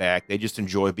laid back. They just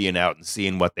enjoy being out and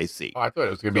seeing what they see. Oh, I thought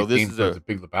it was going to be themed towards the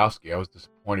Big Lebowski. I was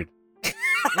disappointed.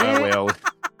 Well,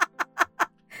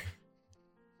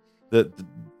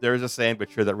 there's a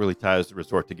sandwich here that really ties the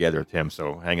resort together, Tim.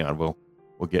 So hang on, we'll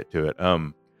get to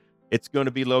it. It's going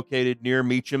to be located near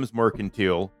Meacham's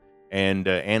Mercantile and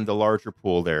the larger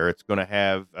pool there. It's going to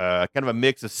have kind of a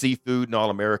mix of seafood and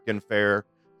all-American fare.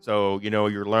 So,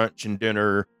 your lunch and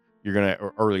dinner,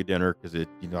 or early dinner, because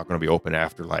you're not going to be open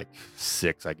after like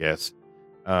 6, I guess.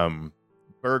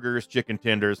 Burgers, chicken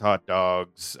tenders, hot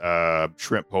dogs,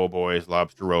 shrimp po' boys,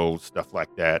 lobster rolls, stuff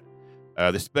like that.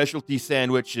 The specialty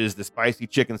sandwich is the spicy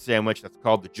chicken sandwich that's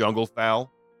called the jungle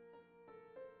fowl.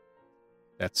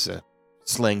 That's a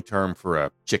slang term for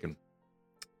a chicken.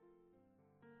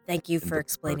 Thank you for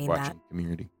explaining that.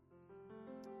 Community.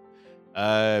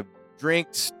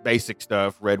 Drinks, basic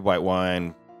stuff, red, white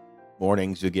wine.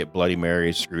 Mornings, you get Bloody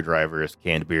Marys, screwdrivers,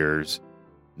 canned beers.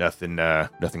 Nothing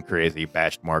crazy.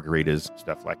 Batched margaritas,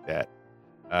 stuff like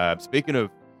that. Speaking of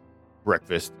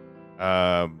breakfast,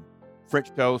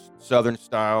 French toast, Southern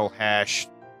style, hash,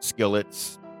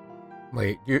 skillets.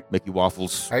 Wait, Mickey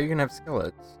waffles. how are you gonna have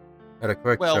skillets at a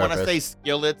quick Well, service? when I say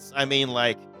skillets, I mean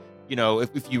like,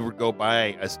 if you were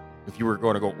if you were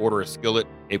going to go order a skillet,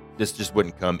 this just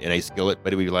wouldn't come in a skillet,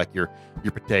 but it would be like your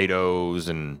potatoes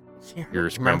and Yeah, your remember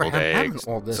scrambled having eggs,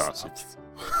 all this sausage.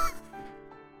 stuff.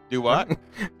 Do what?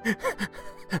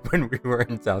 When we were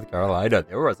in South Carolina,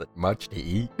 there wasn't much to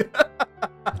eat.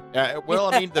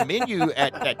 Well, I mean, the menu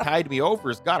that Tied Me Over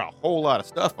has got a whole lot of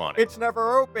stuff on it. It's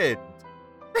never opened.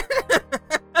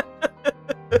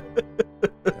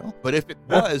 But if it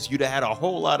was, you'd have had a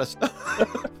whole lot of stuff.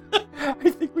 I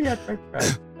think we had French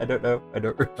fries. I don't know. I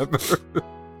don't remember.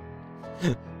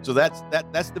 So that's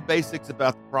the basics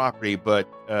about the property. But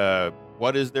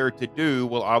what is there to do?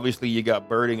 Well, obviously you got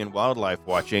birding and wildlife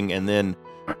watching, and then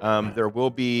there will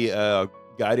be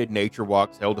guided nature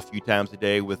walks held a few times a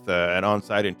day with an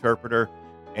on-site interpreter.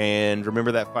 And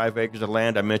remember that 5 acres of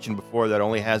land I mentioned before that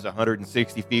only has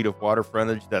 160 feet of water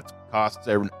frontage that costs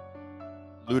a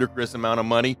ludicrous amount of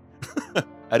money?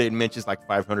 I didn't mention it's like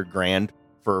 $500,000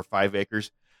 for 5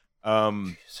 acres.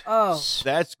 Oh,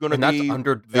 That's going to And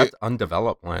be that's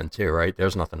undeveloped land too, right?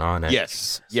 There's nothing on it.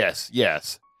 Yes.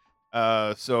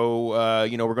 So we're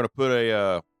going to put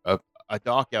a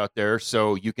dock out there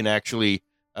so you can actually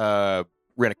rent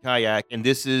a kayak, and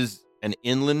this is an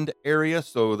inland area,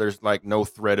 so there's like no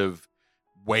threat of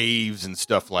waves and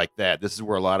stuff like that. This is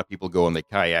where a lot of people go and they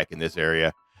kayak in this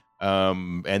area.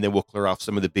 And then we'll clear off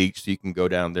some of the beach so you can go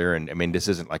down there. And I mean, this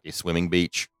isn't like a swimming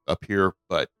beach up here,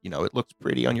 but it looks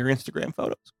pretty on your Instagram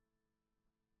photos.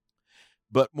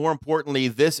 But more importantly,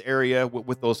 this area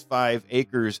with those 5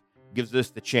 acres gives us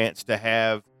the chance to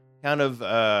have kind of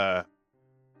an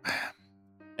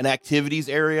activities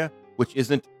area, which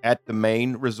isn't at the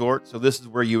main resort. So this is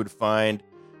where you would find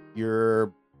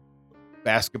your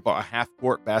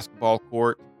half-court basketball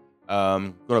court.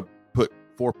 Going to put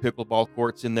 4 pickleball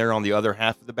courts in there on the other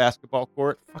half of the basketball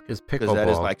court. Fuck is Because pickleball? that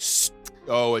is like, it's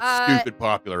stupid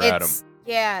popular, Adam.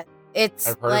 Yeah, it's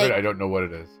I've heard like, of it. I don't know what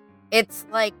it is. It's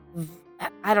like,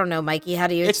 I don't know, Mikey. How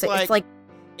do you It's explain? like-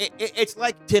 It's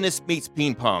like tennis meets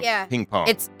ping pong. Yeah. Ping pong.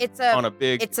 It's on a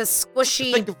big. it's a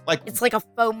squishy. Think of like It's like a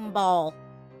foam ball.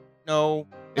 no.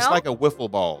 It's No? like a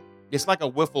wiffle ball. It's like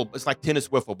it's like tennis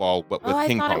wiffle ball, but with Oh, I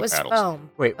ping thought pong it was paddles.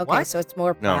 foam. Wait, Okay, what? so it's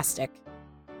more No. plastic.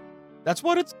 That's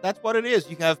what it is.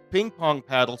 You have ping pong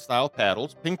style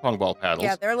paddles, ping pong ball paddles.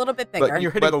 Yeah, they're a little bit But bigger. And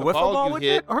you're hitting But a the wiffle ball ball you with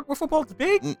hit- it? Aren't wiffle balls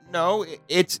big? No,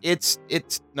 it's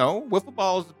no wiffle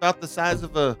ball is about the size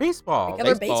of a Baseball.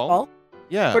 Regular baseball.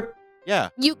 yeah But- yeah.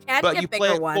 You can But get you bigger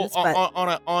play it ones, full, but on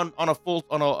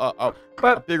a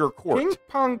But bigger court. ping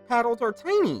pong paddles are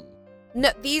tiny. no,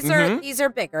 these Mhm. are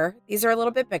bigger. These are a little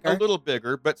bit bigger. A little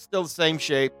bigger, but still the same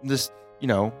shape. Just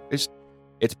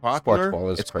it's popular. Sports ball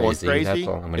is it's going crazy. crazy. That's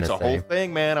all I'm gonna It's a say. whole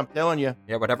thing, man. I'm telling you.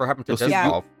 Yeah, whatever happened to You'll see- disc Yeah.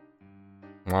 golf?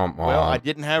 Womp Well, I womp.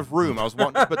 didn't have room. I was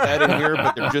wanting to put that in here,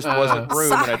 but there just wasn't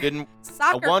room, and I didn't. I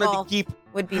Soccer wanted ball to keep.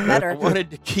 would be I better. wanted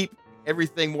to keep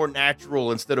everything more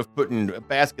natural instead of putting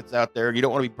baskets out there. You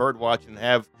don't want to be bird watching and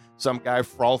have some guy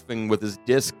frothing with his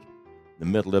disc in the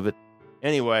middle of it.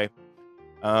 Anyway,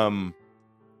 and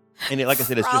like I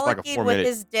said, it's just like a Frolicking 4 with minute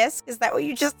his disc. Is that what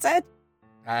you just said?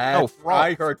 No, froth.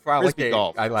 I heard frisbee frolicking.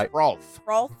 golf. I like. froth.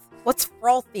 Froth? What's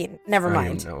frothing? Never I don't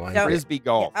mind. know. Don't- Frisbee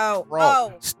golf. Oh,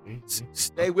 Froth. oh.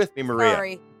 Stay with me, Maria.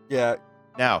 Sorry. Yeah.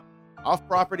 Now,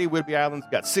 off-property, Whidbey Island's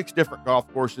got 6 different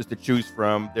golf courses to choose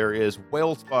from. There is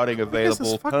whale spotting big is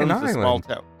this available. fucking Tons of small island?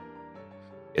 town.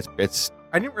 It's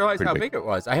I didn't realize Pretty how big. big it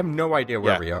was. I have no idea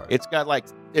where Yeah, we are. it's got like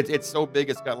it's so big.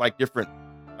 It's got like different.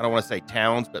 I don't want to say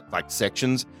towns, but like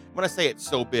sections. When I say it's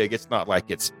so big, it's not like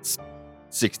it's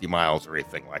 60 miles or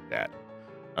anything like that.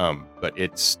 But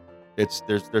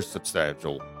there's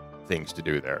substantial things to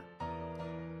do there.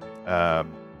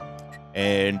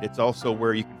 And it's also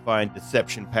where you can find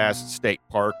Deception Pass State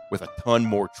Park with a ton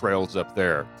more trails up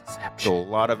there. So a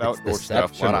lot of outdoor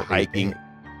stuff, a lot of hiking.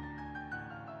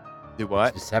 Do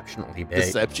what? Deceptionally big.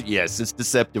 Deception. Yes, it's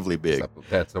deceptively big.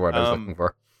 That's the word I was looking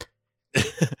for.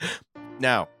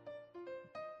 Now,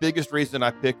 biggest reason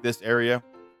I picked this area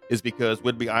is because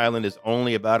Whidbey Island is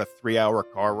only about a 3-hour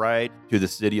car ride to the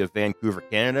city of Vancouver,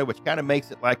 Canada, which kind of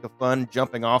makes it like a fun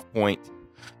jumping off point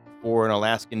for an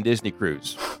Alaskan Disney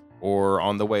cruise or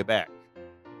on the way back.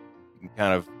 You can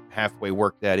kind of halfway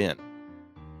work that in,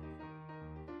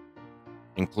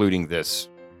 including this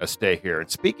a stay here. And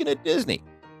speaking of Disney,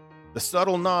 the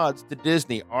subtle nods to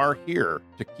Disney are here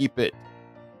to keep it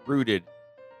rooted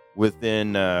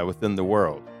within the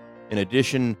world. In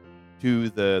addition to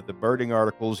the birding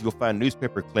articles, you'll find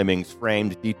newspaper clippings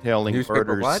framed detailing Newspaper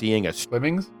birders what? seeing a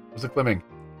Clippings? What's a clipping?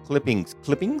 clippings,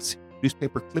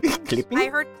 newspaper clippings. I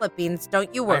heard clippings.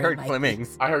 Don't you worry. I heard Mike.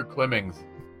 Clemmings. I heard Clippings.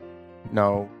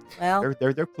 No, Well,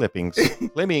 they're clippings.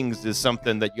 Clippings is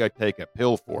something that you got to take a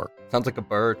pill for. Sounds like a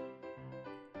bird.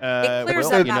 clears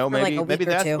well, up you know, after, like, maybe a maybe week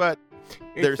or that's two. what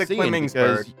they're It's a seeing Clemmings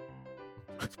because bird.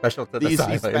 Special to the these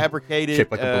island. fabricated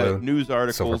Shaped like a balloon. news Silver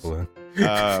articles balloon.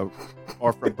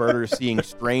 are from birders seeing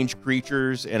strange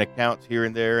creatures and accounts here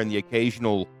and there, and the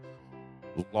occasional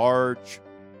large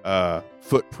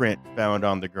footprint found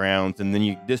on the grounds. And then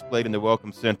you displayed in the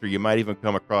welcome center, you might even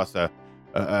come across a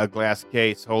glass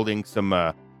case holding some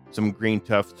green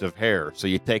tufts of hair. So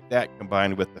you take that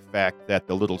combined with the fact that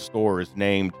the little store is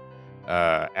named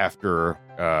after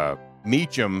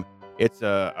Meacham. It's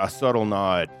a subtle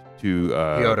nod to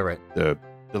Deodorant.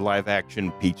 the live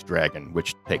action Peach Dragon,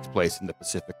 which takes place in the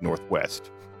Pacific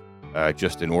Northwest.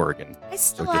 just in Oregon. I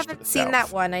still just to haven't the seen south.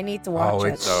 that one. I need to watch Oh,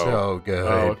 it. it's so good.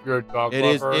 Oh, if you're a dog It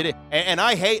is. lover, It is, and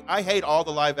I hate all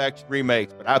the live action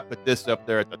remakes, but I put this up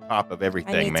there at the top of I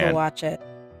everything, need man. to watch it.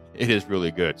 It is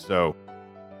really good. So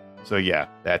yeah,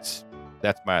 that's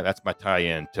my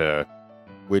tie-in to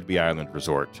Whidbey Island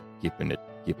Resort, keeping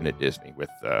it Disney with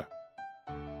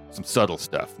some subtle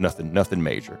stuff, nothing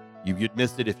major. You'd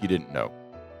miss it if you didn't know.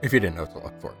 If you didn't know to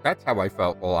look for it. That's how I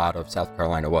felt a lot of South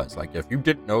Carolina was. Like, if you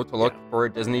didn't know to look for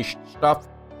Disney stuff,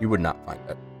 you would not find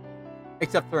it.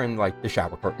 Except for in, like, the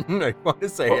shower curtain. I want to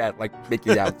say, yeah, like,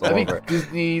 Mickey Mouse all I think over it.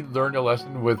 Disney learned a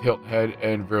lesson with Hilton Head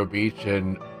and Vero Beach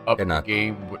and up They're the not.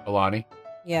 game with Alani.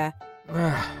 Yeah.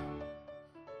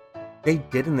 They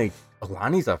did, and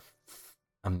Alani's a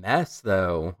mess,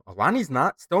 though. Alani's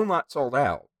still not sold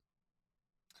out.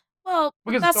 Well,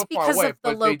 Because that's it's so far because away, of the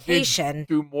but they did location.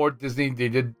 do more Disney. They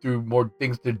did do more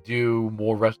things to do,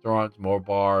 more restaurants, more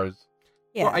bars.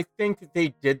 Yeah. Well, I think they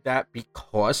did that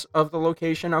because of the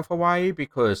location of Hawaii,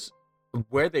 because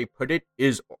where they put it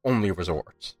is only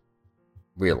resorts.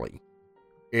 Really.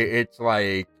 It's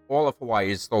like all of Hawaii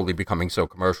is slowly becoming so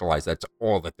commercialized that's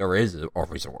all that there is are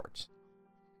resorts.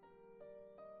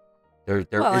 There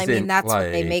well, I mean, isn't, that's what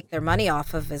they like- make their money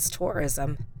off of is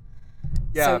tourism.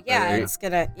 Yeah, So, but yeah, it's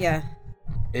gonna, yeah.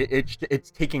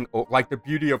 it's taking like the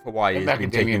beauty of Hawaii And has been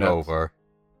macadamia taking nuts. over.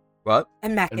 What?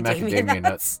 And macadamia, macadamia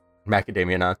nuts.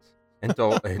 Macadamia nuts and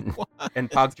and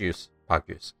pog juice.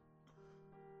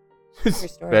 True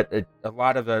story. But a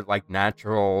lot of the like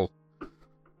natural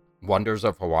wonders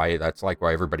of Hawaii, that's like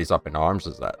why everybody's up in arms,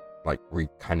 is that like we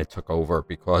kind of took over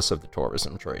because of the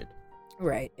tourism trade.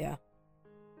 Right, yeah.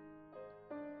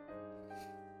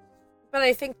 But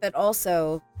I think that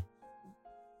also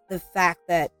the fact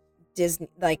that Disney,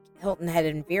 like Hilton Head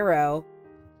and Vero,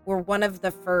 were one of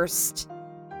the first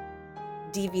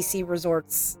DVC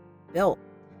resorts built.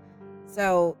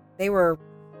 So they were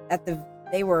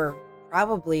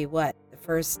probably the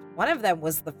first, one of them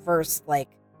was the first, like,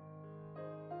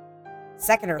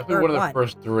 second or I think third one of the one.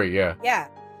 first three, yeah. Yeah.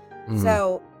 Mhm.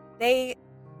 So they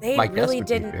My guess really would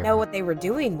be didn't Vero. know what they were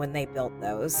doing when they built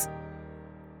those.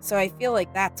 So I feel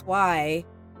like that's why,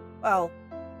 well,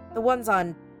 the ones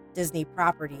on Disney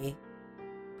property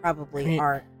probably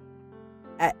aren't.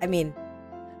 I mean,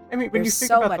 when you there's think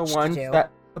so about much the to ones do.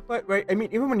 that, but right,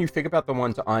 even when you think about the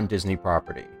ones on Disney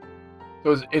property,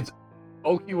 So it's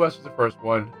Old Key West was the first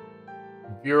one,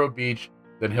 Vero Beach,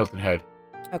 then Hilton Head.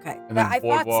 okay. And then I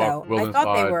thought Boardwalk, so. I Wilderness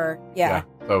thought they Lodge. were, yeah.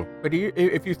 So but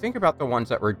if you think about the ones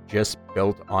that were just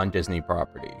built on Disney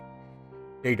property,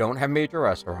 they don't have major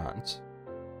restaurants.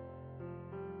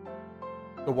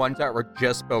 The ones that were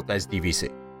just built as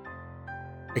DVC,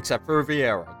 except for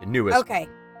Riviera, the newest. Okay.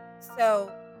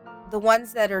 So the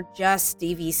ones that are just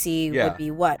DVC Yeah. would be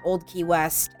what? Old Key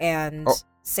West and Oh,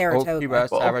 Saratoga. Old Key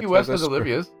West, well, Old Key West was Saratoga,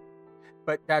 Olivia's.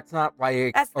 But that's not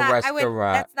like That's a not.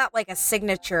 restaurant. That's not like a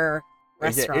signature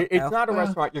restaurant. It's though. not a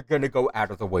restaurant you're going to go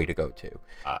out of the way to go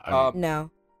to.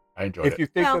 No. I enjoyed If it. you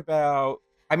think Well, about,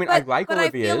 I But, I like but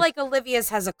Olivia's. I feel like Olivia's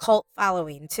has a cult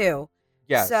following too.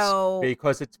 yes, so-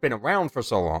 because it's been around for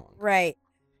so long. Right.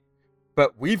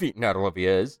 But we've eaten at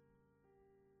Olivia's.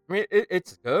 I mean,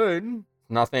 it's good.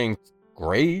 Nothing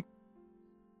great.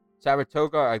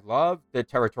 Saratoga, I love the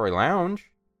Territory Lounge.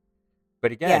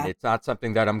 But again, Yeah. it's not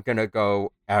something that I'm going to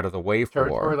go out of the way for.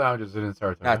 Territory Lounge is in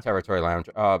Saratoga. Not Territory Lounge.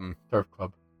 Turf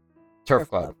Club. Turf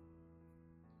Club.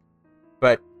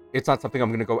 But it's not something I'm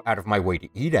going to go out of my way to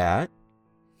eat at.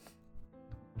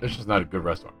 It's just not a good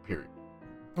restaurant, period.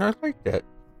 I liked it.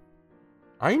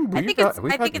 I think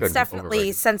it's definitely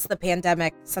overrated. since the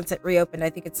pandemic, since it reopened. I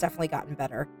think it's definitely gotten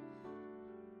better.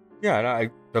 Yeah,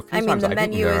 and the few I mean, times the I've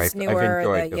eaten menu there, is I've newer,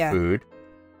 enjoyed the- the yeah. food.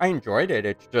 I enjoyed it.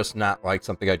 It's just not like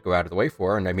something I'd go out of the way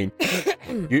for. And I mean,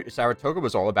 Saratoga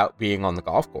was all about being on the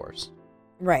golf course.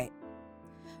 Right.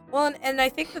 Well, and I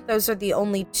think that those are the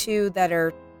only two that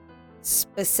are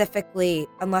specifically,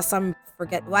 unless I'm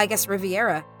forget. Well, I guess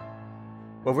Riviera.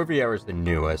 Well, Riviera is the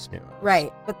newest.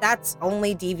 Right, but that's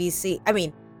only DVC. I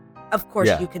mean, of course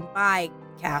Yeah. you can buy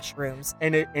cash rooms,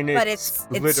 And but it's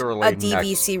literally a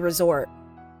DVC resort.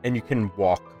 and you can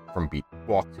walk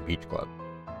to Beach Club,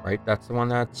 right? That's the one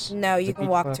that's No, is you it can Beach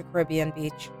walk Club? to Caribbean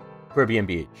Beach. Caribbean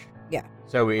Beach. Yeah.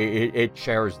 So it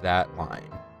shares that line.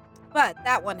 But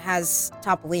that one has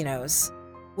Topolino's,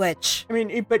 which I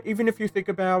mean, but even if you think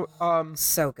about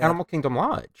so good. Animal Kingdom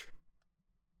Lodge,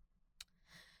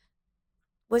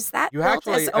 Was that You built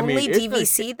actually- as I mean, only it's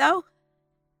DVC though?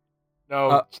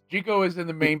 No, Chico is in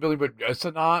the main building, but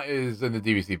Sanaa is in the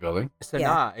DVC building.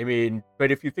 Sanaa. I mean,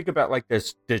 but if you think about like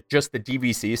just the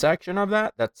DVC section of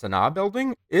that Sanaa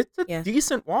building, it's a Yeah.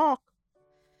 decent walk.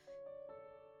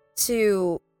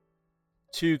 to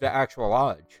To the actual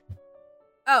lodge.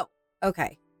 Oh,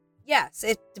 okay. Yes,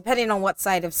 it depending on what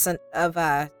side of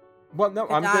Well, no,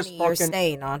 I'm just Kidani you're talking.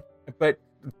 staying on. But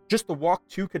just the walk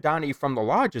to Kidani from the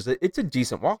lodge it's a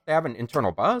decent walk. They have an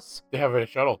internal bus. They have a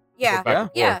shuttle. to go Yeah, back and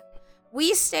yeah. forth.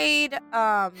 We stayed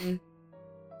on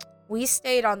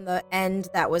the end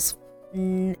that was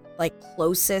like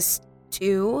closest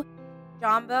to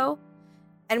Jumbo,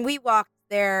 and we walked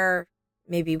there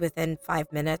maybe within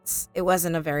 5 minutes. It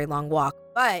wasn't a very long walk,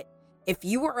 but if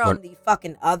you were on the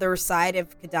fucking other side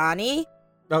of Kidani,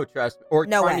 No, trust me. Or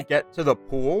No trying way. to get to the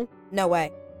pool. no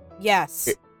way. Yes.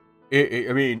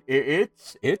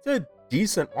 It's a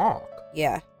decent walk.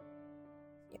 Yeah.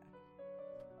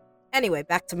 Anyway,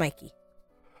 back to Mikey.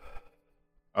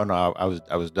 Oh no, I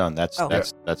was done. That's Oh.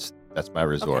 that's my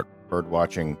resort. Bird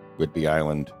watching, Whidbey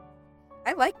Island,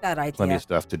 I like that idea. plenty of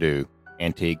stuff to do.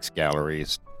 Antiques,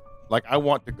 galleries. Like I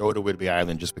want to go to Whidbey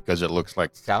Island just because it looks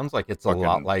like Sounds like it's a Fucking-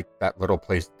 lot like that little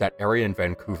place, that area in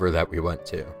Vancouver that we went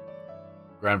to.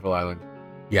 Granville Island.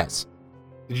 Yes.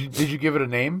 Did you give it a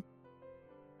name?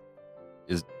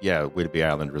 Whidbey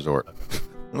Island Resort.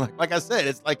 like I said,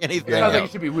 it's like anything It sounds like it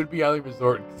else. should be Whidbey Island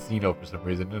Resort and Casino for some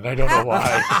reason, and I don't know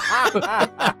why.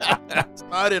 It's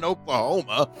not in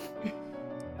Oklahoma.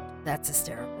 That's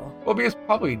hysterical. Well, because it's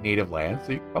probably native land,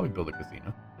 so you could probably build a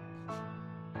casino.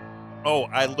 Oh,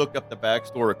 I looked up the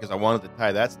backstory because I wanted to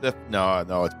tie that stuff. No,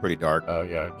 it's pretty dark. Oh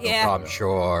yeah. Yeah. I'm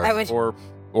sure. I would.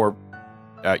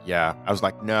 Yeah, I was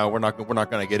like, no, we're not going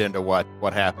to get into what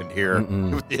happened here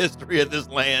Mm-mm. with the history of this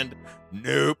land.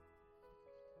 Nope.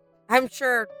 I'm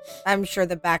sure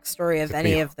the backstory of Could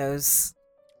any be. of those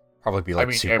Probably be like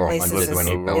mean, super every places haunted when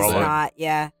he is built it. not.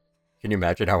 Yeah. Can you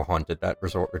imagine how haunted that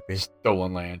resort would be?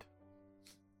 Stolen land.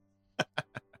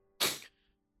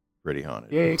 Pretty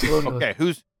haunted. Yay, colonial. Okay,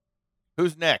 who's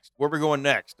next? Where we going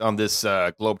next on this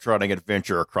globetrotting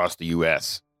adventure across the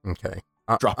U.S.? Okay.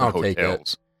 Dropping I'll take it.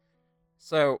 hotels.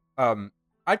 So,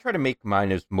 I try to make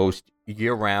mine as most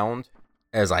year-round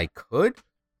as I could.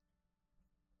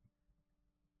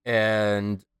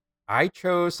 And I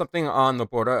chose something on the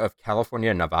border of California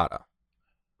and Nevada.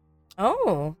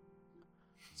 Oh,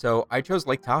 So I chose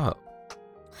Lake Tahoe.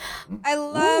 I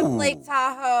love Ooh. Lake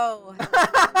Tahoe.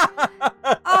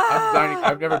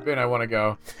 I've never been. I want to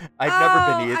go. I've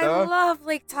never been either. I love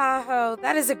Lake Tahoe.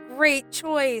 That is a great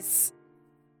choice.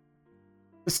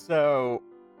 So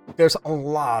there's a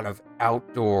lot of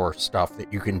outdoor stuff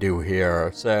that you can do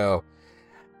here. So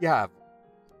yeah,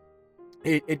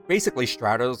 it basically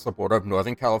straddles the border of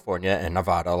Northern California and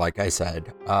Nevada, like I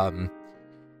said.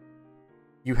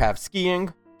 You have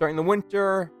skiing during the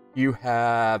winter, you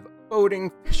have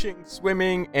boating, fishing,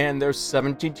 swimming, and there's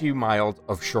 72 miles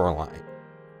of shoreline.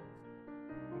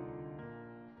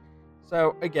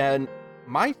 So again,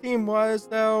 my theme was,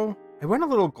 though, I went a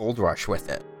little gold rush with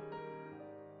it.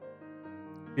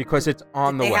 Because it's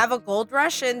on the They way. have a gold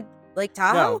rush in Lake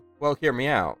Tahoe? No, well, hear me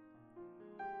out.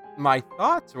 My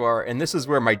thoughts were, and this is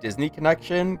where my Disney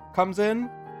connection comes in.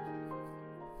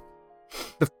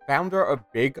 The founder of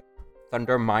Big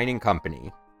Thunder Mining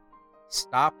Company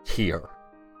stopped here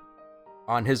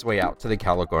on his way out to the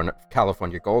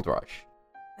California Gold Rush.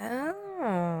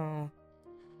 Oh.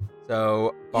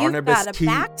 So You've Barnabas got a T.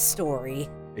 backstory.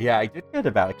 Yeah, I did get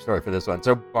a backstory for this one.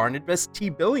 So Barnabas T.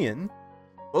 Bullion,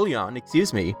 who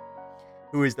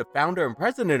is the founder and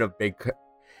president of Big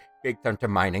Thunder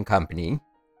Mining Company.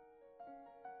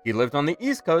 He lived on the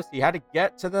East Coast. He had to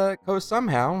get to the coast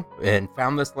somehow and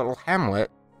found this little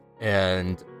hamlet.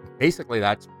 And basically,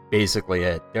 that's basically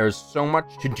it. There's so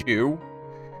much to do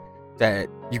that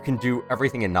you can do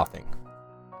everything and nothing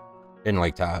in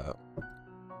Lake Tahoe.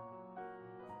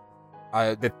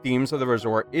 The themes of the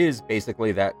resort is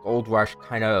basically that Gold Rush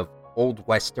kind of old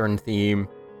Western theme.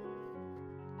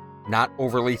 Not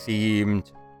overly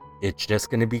themed. It's just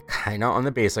going to be kind of on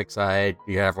the basic side.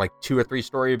 You have like 2 or 3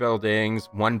 story buildings,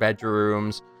 1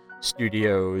 bedrooms,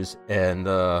 studios, and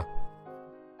the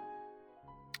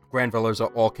Grand Villas are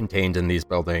all contained in these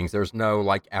buildings. There's no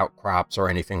like outcrops or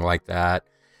anything like that.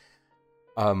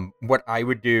 What I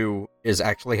would do is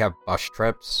actually have bus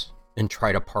trips and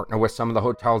try to partner with some of the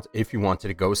hotels if you wanted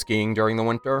to go skiing during the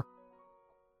winter.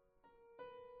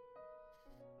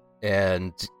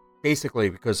 And basically,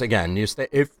 because again,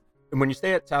 when you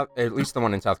stay at least the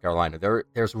one in South Carolina,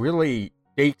 there's really,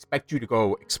 they expect you to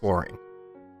go exploring.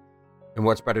 And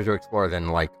what's better to explore than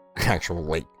like an actual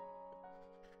lake?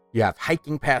 You have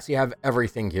hiking paths, you have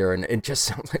everything here, and it just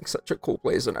sounds like such a cool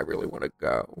place, and I really want to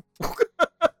go.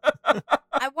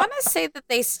 I want to say that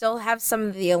they still have some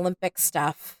of the Olympic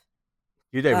stuff.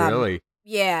 Do they really?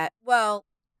 Yeah, well,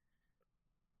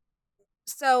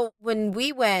 So when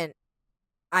we went,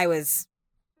 I was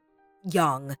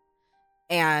young,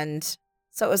 and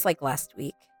so it was like last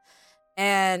week.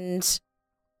 And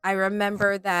I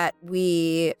remember that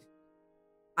we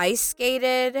ice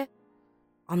skated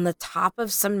on the top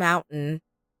of some mountain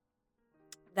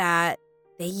that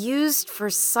they used for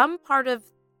some part of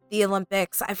the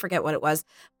Olympics. I forget what it was.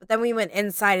 But then we went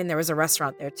inside and there was a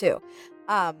restaurant there too.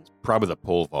 Probably the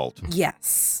pole vault.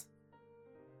 Yes.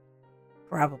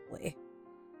 Probably.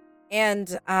 And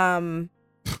you're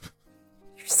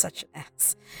such an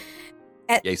ass.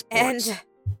 Yay, sports.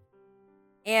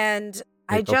 And Hey,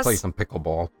 I go just play some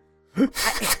pickleball.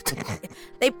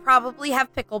 they probably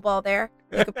have pickleball there.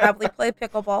 You could probably play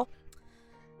pickleball.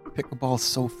 Pickleball's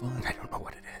so fun. I don't know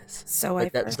what it is. So But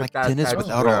I've that- heard. It's like That- tennis that's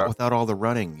without where- without all the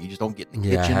running. You just don't get in the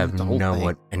Yeah, I kitchen. have the whole no thing.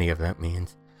 what any of that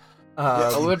means.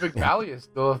 Yeah, Olympic Valley is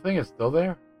still a thing. It's still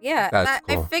there. Yeah, That's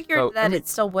I cool. figured So, that I mean- it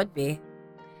still would be.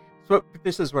 So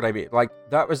this is what I mean. Like,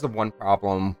 that was the one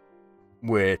problem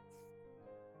with,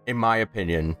 in my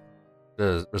opinion,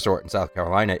 the resort in South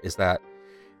Carolina is that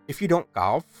if you don't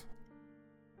golf,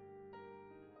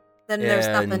 Then there's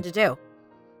nothing And- to do.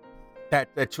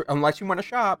 that's unless you want to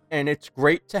shop, and it's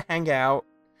great to hang out.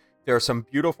 There are some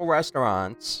beautiful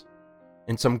restaurants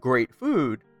and some great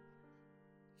food,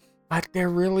 but there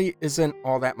really isn't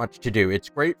all that much to do. It's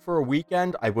great for a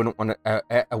weekend. I wouldn't want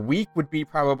to. A week would be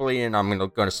probably, and I'm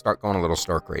going to start going a little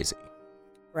stir crazy.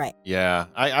 Right. Yeah,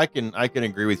 I can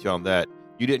agree with you on that.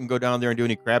 You didn't go down there and do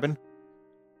any crabbing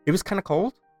It was kind of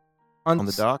cold on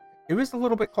the dock? It was a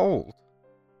little bit cold.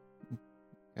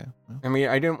 Yeah, well, I mean,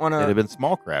 I didn't want it'd have to. been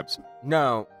small crabs.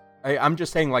 No, I'm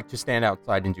just saying, like, to stand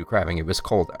outside and do crabbing. It was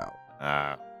cold out.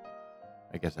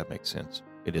 I guess that makes sense.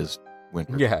 It is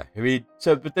winter. Yeah, I mean,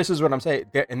 so, but this is what I'm saying.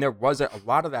 There wasn't a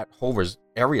lot of that whole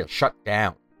area shut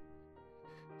down.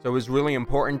 So it was really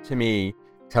important to me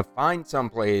to find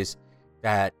someplace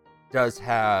that does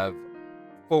have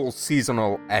full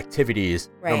seasonal activities,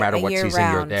 no Right, matter a what year season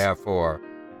you're round. there for.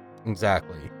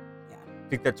 Exactly. Yeah. I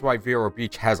think that's why Vero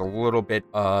Beach has a little bit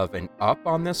of an up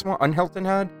on this one, on Hilton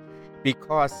Head,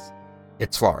 because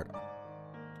it's Florida,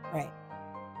 Right.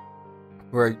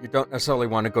 where you don't necessarily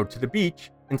want to go to the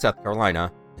beach in South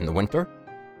Carolina in the winter.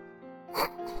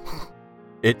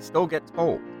 It still gets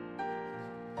cold.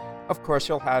 Of course,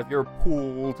 you'll have your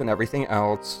pools and everything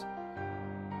else.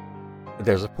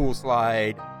 There's a pool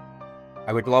slide.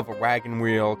 I would love a wagon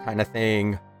wheel kind of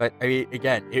thing. But I mean,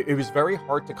 again, it was very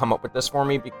hard to come up with this for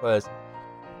me because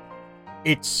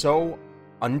it's so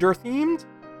under-themed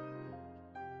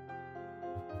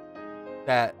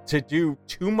that to do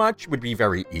too much would be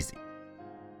very easy.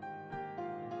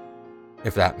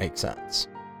 If that makes sense.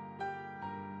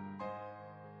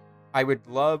 I would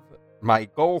love, my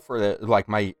goal for the, like,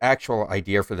 my actual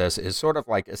idea for this is sort of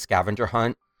like a scavenger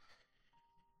hunt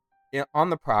on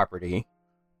the property,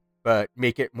 but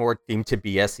make it more themed to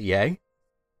BSEA,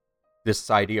 the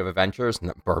Society of Adventures,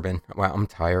 not Bourbon. Wow, I'm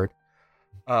tired.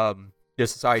 The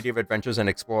Society of Adventures and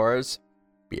Explorers,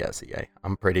 BSEA.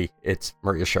 It's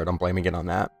Maria's shirt. I'm blaming it on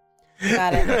that.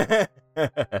 Got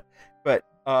it. But,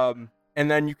 and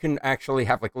then you can actually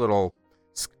have like a little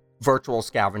virtual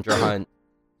scavenger hunt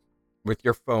with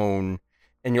your phone,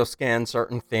 and you'll scan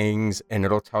certain things, and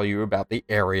it'll tell you about the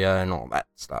area and all that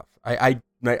stuff.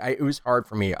 It was hard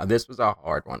for me. This was a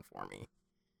hard one for me.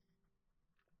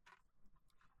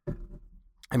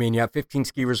 I mean, you have 15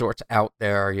 ski resorts out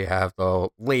there. You have the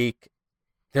lake.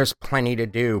 There's plenty to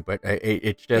do, but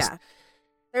it's just... Yeah.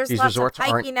 There's these lots of resorts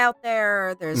aren't- hiking out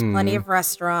there. There's plenty of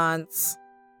restaurants.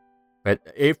 But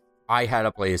if I had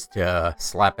a place to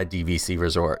slap a DVC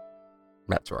resort,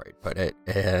 that's where I'd put it.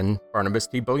 And Barnabas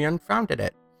T. Bullion founded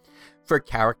it. For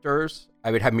characters,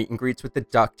 I would have meet and greets with the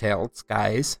DuckTales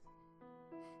guys.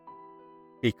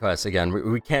 Because, again,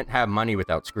 we can't have money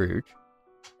without Scrooge.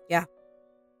 Yeah.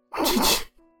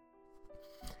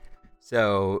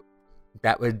 So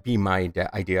that would be my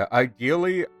idea.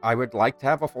 Ideally, I would like to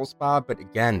have a full spa, but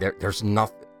again, there's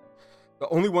nothing. The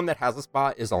only one that has a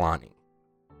spa is Alani.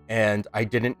 And I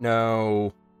didn't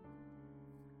know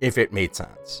if it made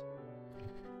sense.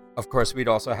 Of course, we'd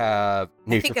also have I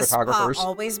nature think a photographers. spa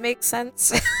always makes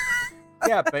sense.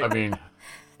 Yeah, but I mean,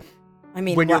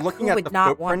 when you're who looking at would the not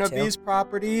footprint want of to? these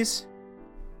properties,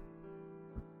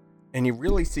 and you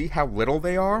really see how little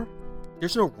they are,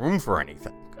 there's no room for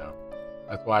anything. no.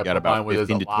 That's why I Got put about mine where there's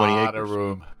 15 a to 20 lot of acres.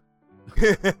 room.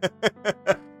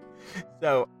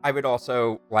 So I would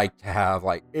also like to have,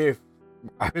 like, if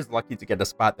I was lucky to get a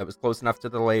spot that was close enough to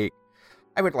the lake,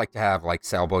 I would like to have, like,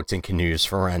 sailboats and canoes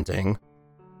for renting.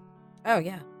 Oh,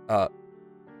 yeah.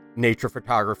 Nature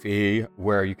photography,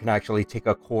 where you can actually take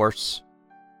a course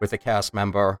with a cast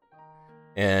member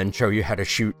and show you how to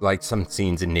shoot like some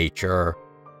scenes in nature,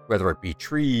 whether it be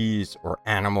trees or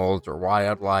animals or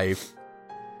wildlife,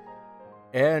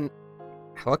 and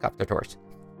helicopter tours.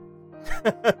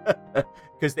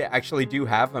 Because they actually do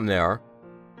have them there.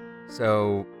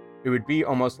 So it would be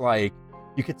almost like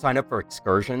you could sign up for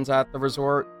excursions at the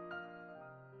resort,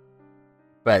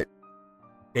 but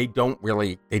they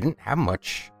didn't have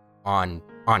much on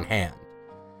hand.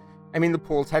 I mean, the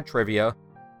pools had trivia,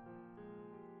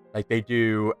 like they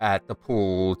do at the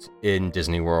pools in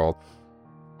Disney World.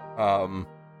 They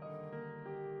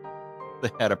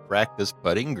had a practice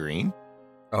putting green.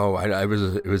 Oh,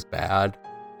 it was bad.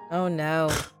 Oh no.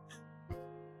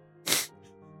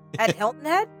 At Hilton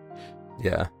Head?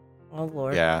 Yeah. Oh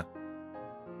Lord. Yeah.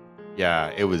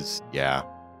 Yeah, it was, yeah.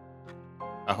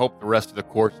 I hope the rest of the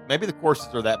course, maybe the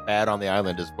courses are that bad on the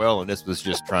island as well, and this was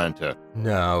just trying to.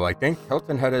 No, I think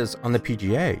Hilton Head is on the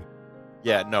PGA.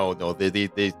 Yeah, no,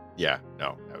 yeah,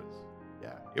 no, that was,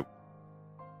 yeah.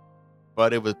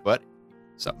 But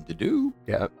something to do.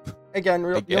 Yeah. Again,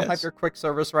 you'll have your quick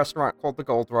service restaurant called the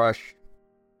Gold Rush.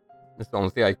 That's the only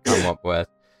thing I come up with.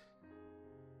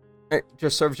 It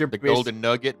just serves your Golden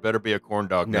Nugget better be a corn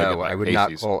dog nugget. No, like I would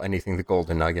Casey's. not call anything the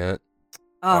Golden Nugget.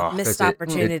 Oh, missed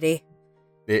opportunity.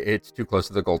 It's too close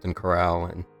to the Golden Corral,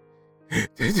 and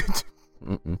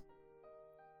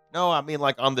No, I mean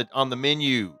like on the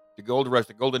menu, the Golden Rush,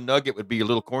 the Golden Nugget would be your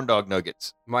little corn dog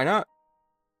nuggets. Why not?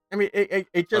 I mean,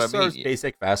 it just serves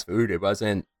basic fast food. It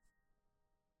wasn't.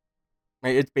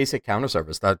 It's basic counter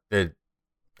service. And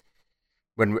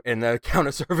the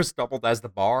counter service doubled as the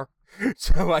bar,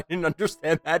 so I didn't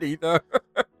understand that either.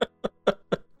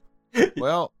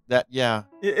 Well, yeah,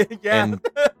 and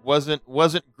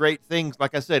wasn't great things.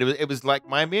 Like I said, it was like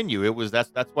my menu. It was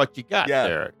that's what you got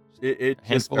there. It's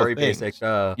just very basic.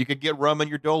 You could get rum in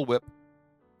your Dole Whip.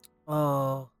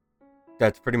 Oh.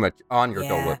 That's pretty much on your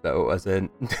Dole Whip, though. It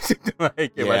wasn't.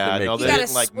 Like, they you gotta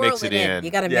didn't like mix it in.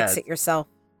 You gotta mix it yourself.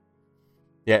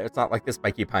 Yeah, it's not like the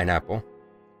spiky pineapple.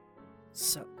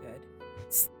 So good.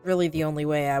 It's really the only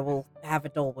way I will have a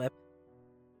Dole Whip.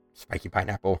 Spiky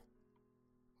pineapple.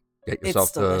 Get yourself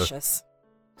it's delicious.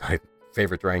 My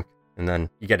favorite drink, and then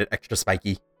you get it extra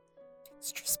spiky.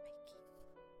 Extra spiky.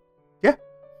 Yeah.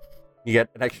 You get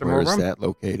an extra more rum. Where is that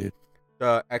located?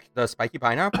 The spiky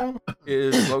pineapple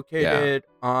is located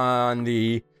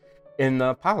in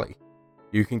the Poly.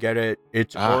 You can get it.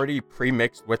 It's already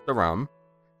pre-mixed with the rum,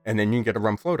 and then you can get a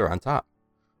rum floater on top.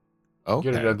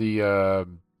 Okay. Get it at the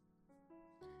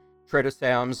Trader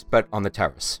Sam's, but on the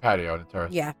terrace. Patio on the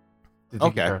terrace. Yeah.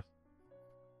 Okay. Terrace.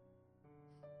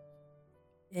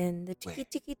 In the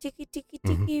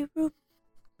tiki room.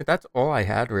 But that's all I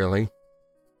had, really.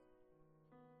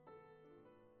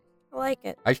 I like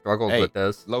it. I struggled with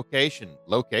this. Location,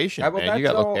 Yeah, well, man. You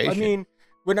got all, location. I mean,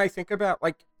 when I think about,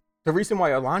 like, the reason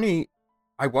why I want to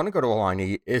go to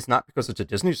Aulani is not because it's a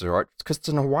Disney resort, it's because it's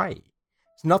in Hawaii.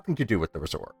 It's nothing to do with the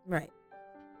resort. Right.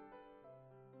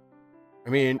 I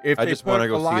mean, if I they just want to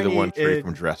go see the one tree in,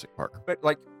 from Jurassic Park. But,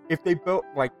 like, if they built,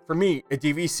 like, for me, a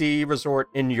DVC resort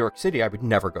in New York City, I would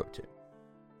never go to.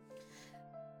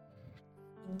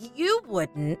 You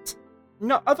wouldn't.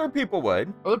 No, other people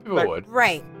would. Other people would.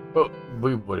 Right. But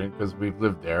we wouldn't because we've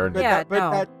lived there. And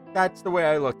That's the way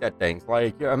I looked at things.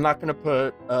 Like, I'm not going to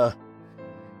put a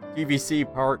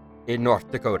DVC park in North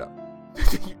Dakota.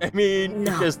 I mean,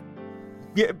 no. It's just...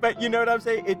 Yeah, but you know what I'm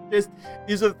saying? It just...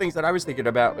 These are the things that I was thinking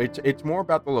about. It's more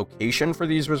about the location for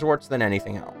these resorts than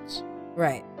anything else.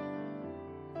 Right.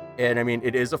 And, I mean,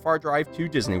 it is a far drive to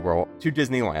Disney World, to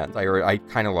Disneyland. I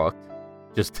kind of looked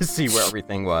just to see where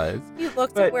everything was. You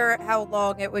looked at how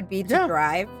long it would be to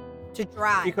drive? To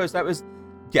drive. Because that was...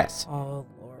 Yes. Oh,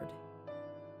 Lord.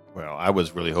 Well, I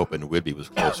was really hoping Whidbey was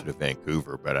closer to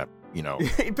Vancouver, but,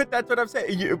 But that's what I'm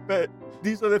saying. But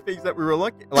these are the things that we were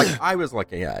looking... Like, I was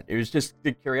looking at. It was just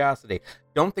the curiosity.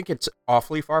 Don't think it's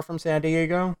awfully far from San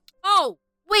Diego. Oh,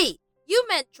 wait. You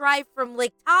meant drive from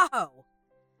Lake Tahoe.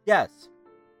 Yes.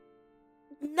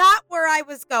 Not where I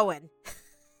was going.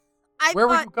 Where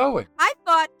were you going? I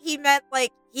thought he meant,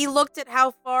 like, he looked at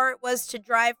how far it was to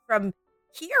drive from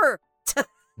here to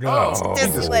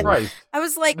Disneyland. Christ. I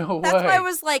was like, No that's way. why I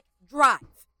was like, drive.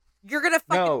 You're going to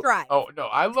fucking drive. Oh, no.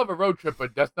 I love a road trip,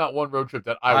 but that's not one road trip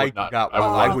that I would not.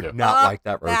 I would not like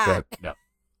that road trip. No.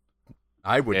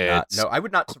 I would not. No, I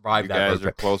would not survive that road trip. You guys are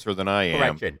trip. closer than I am.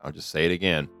 Correction. I'll just say it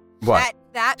again. What?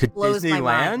 That to blows my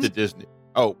mind. To Disney.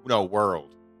 Oh, no,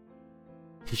 World.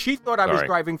 She thought I was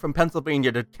driving from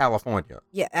Pennsylvania to California.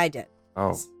 Yeah, I did.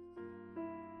 Oh.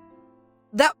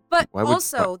 That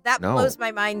blows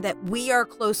my mind that we are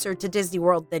closer to Disney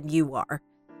World than you are.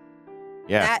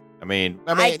 Yeah. That I mean,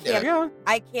 I can't. Yeah.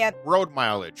 I can't. road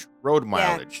mileage.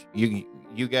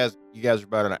 You guys are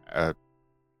about an hour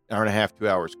and a half, 2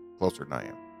 hours closer than I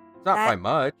am. It's not by That-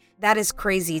 much. That is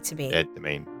crazy to me. I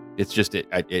mean, it's just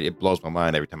it blows my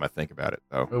mind every time I think about it.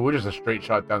 Though We're just a straight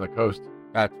shot down the coast.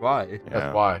 That's why.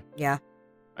 That's why. Yeah.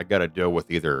 I got to deal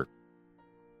with either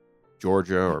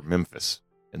Georgia or Memphis,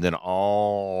 and then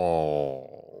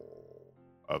all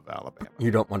of Alabama. You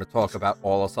don't want to talk about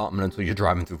all of something until you're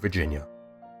driving through Virginia.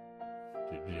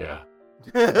 Yeah.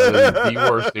 That is the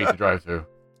worst state to drive through.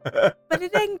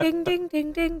 Ding ding ding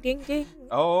ding ding ding ding.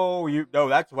 Oh, no,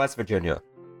 that's West Virginia.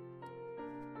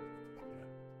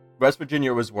 West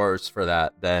Virginia was worse for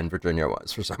that than Virginia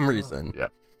was for some reason. Yeah.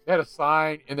 They had a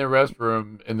sign in the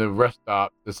restroom in the rest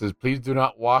stop that says, "Please do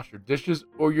not wash your dishes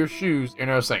or your shoes in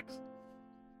our sinks."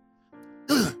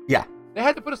 Yeah. They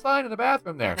had to put a sign in the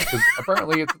bathroom there because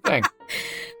apparently it's a thing.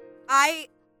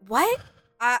 What?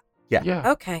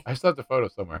 Yeah. Okay. I still have the photo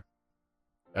somewhere.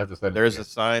 I have to send it. There's to a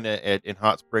sign in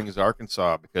Hot Springs,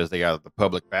 Arkansas, because they got the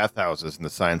public bathhouses, and the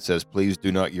sign says, "Please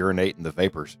do not urinate in the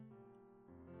vapors."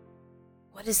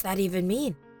 What does that even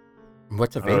mean?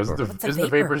 What's a you. vapor? Isn't the What's a isn't the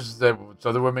vapor? vapors that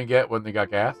Southern women get when they got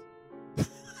gas?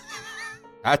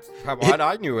 That's what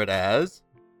I knew it as.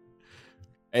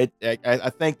 I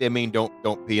think they mean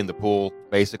don't pee in the pool.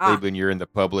 Basically, when you're in the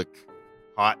public,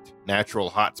 natural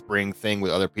hot spring thing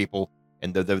with other people,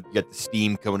 and you get the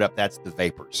steam coming up. That's the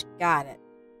vapors. Got it.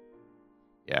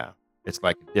 Yeah, it's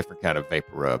like a different kind of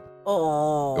vapor rub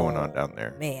Oh. going on down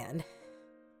there. Man.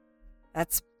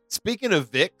 That's. Speaking of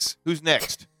Vicks, who's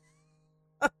next?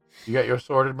 You got yours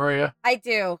sorted, Maria? I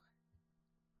do.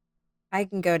 I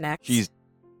can go next. She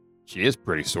is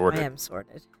pretty I sorted. am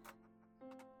sorted.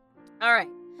 All right.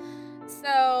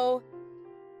 So,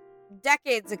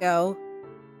 decades ago,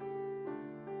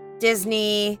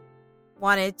 Disney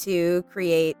wanted to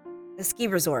create a ski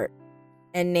resort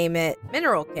and name it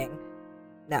Mineral King.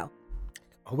 No.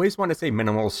 Always want to say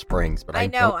Mineral Springs, but I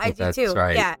know, don't I think do that's too.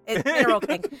 right. Yeah, it's Mineral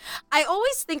King. I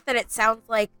always think that it sounds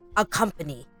like a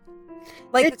company.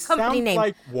 Like it a company sounds name.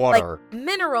 like water. Like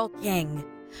Mineral King.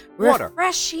 Water.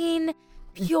 Refreshing,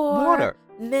 pure Water.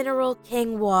 Mineral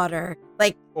King water.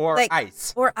 Or like-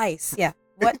 ice. Or ice, yeah.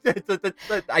 What?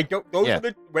 I don't. Those Yeah. are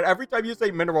the. When every time you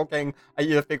say Mineral King, I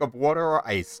either think of water or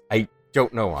ice. I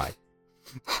don't know why.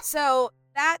 So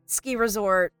that ski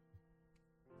resort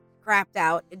crapped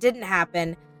out. It didn't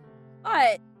happen.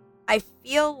 But I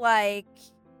feel like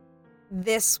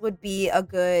this would be a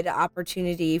good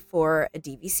opportunity for a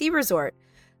DVC resort.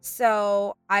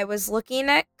 So I was looking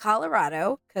at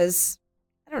Colorado because,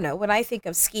 I don't know, when I think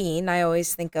of skiing, I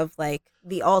always think of like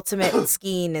the ultimate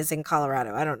skiing is in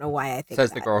Colorado. I don't know why I think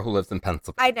Says that. the girl who lives in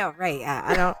Pennsylvania. I know, right? Yeah,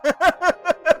 I don't.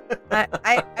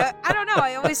 I don't know.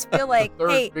 I always feel like, The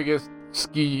third hey, biggest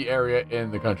ski area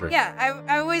in the country. yeah,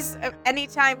 I always,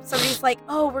 anytime somebody's like,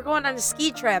 oh, we're going on a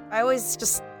ski trip, I always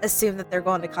just assume that they're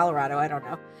going to Colorado. I don't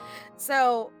know.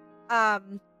 So, I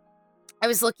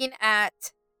was looking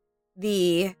at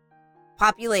the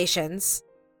populations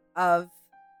of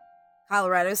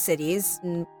Colorado cities,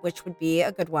 and which would be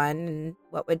a good one, and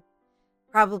what would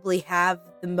probably have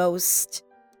the most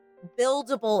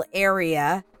buildable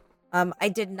area. I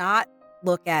did not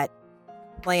look at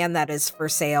land that is for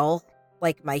sale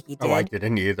like Mikey did. Oh, I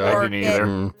didn't either. I Or didn't get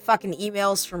either. fucking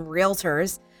emails from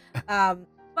realtors.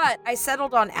 But I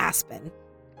settled on Aspen.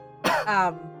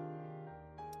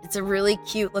 It's a really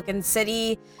cute looking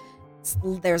city.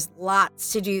 There's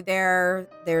lots to do there.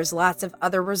 There's lots of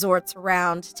other resorts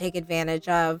around to take advantage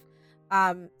of.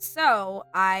 So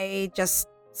I just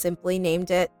simply named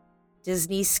it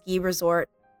Disney Ski Resort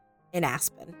in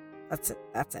Aspen. That's it.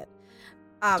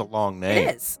 It's a long name.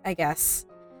 It is, I guess.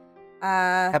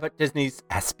 How about Disney's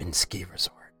Aspen Ski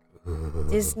Resort? Ooh.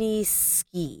 Disney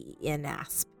Ski in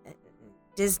Aspen.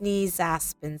 Disney's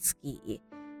Aspen Ski.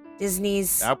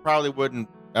 Disney's I probably wouldn't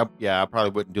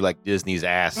do like Disney's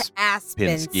ass Aspen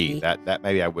pin ski. That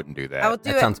maybe I wouldn't do that. I will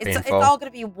do That it. sounds It's painful. all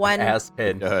going to be one It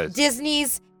Aspen. does.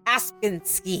 Disney's Aspen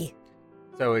Ski.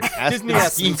 So it's Aspen Disney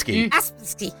Aspen Ski. Ski. Aspen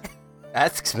Ski.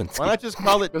 Aspen Why Ski. not just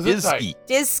call it 'Cause it's Disney?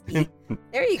 Diz Ski.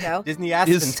 There you go. Disney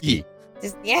Aspen Disney. Ski.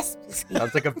 Disney Aspen Ski.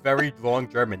 Sounds like a very long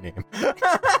German name.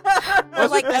 Or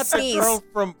like a That's the sneeze. girl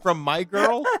from My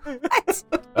Girl? What?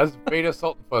 That's Beta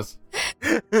Sultanfuss.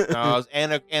 No, it was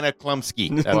Anna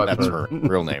Klumsky. That's her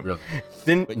real name. Really.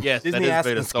 But yes, Disney that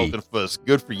is Beta Aspen Ski. Sultanfuss.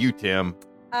 Good for you, Tim.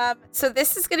 So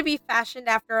this is going to be fashioned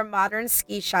after a modern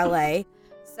ski chalet.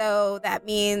 So that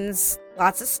means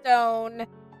lots of stone,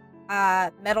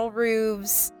 metal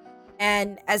roofs,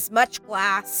 and as much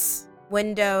glass,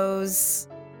 windows,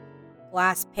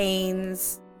 glass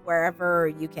panes, wherever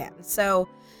you can. So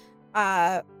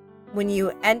When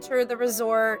you enter the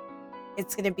resort,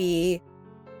 it's going to be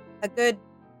a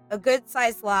good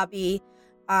sized lobby.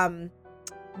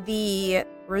 The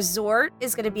resort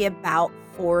is going to be about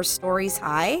 4 stories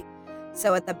high.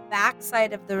 So at the back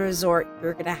side of the resort,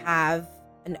 you're going to have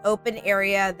an open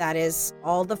area that is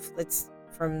it's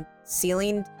from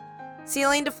ceiling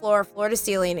to floor to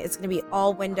ceiling. It's going to be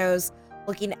all windows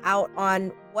looking out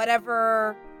on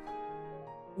whatever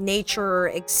nature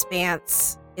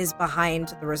expanse is behind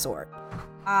the resort.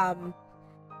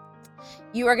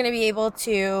 You are going to be able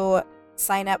to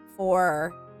sign up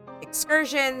for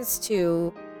excursions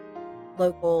to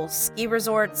local ski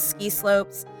resorts, ski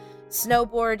slopes,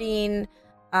 snowboarding.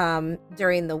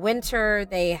 During the winter,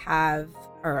 during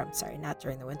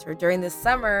the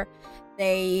summer,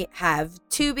 they have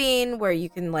tubing where you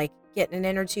can like get in an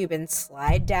inner tube and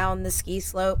slide down the ski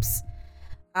slopes.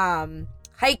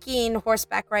 Hiking,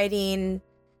 horseback riding,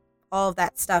 all of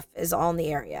that stuff is all in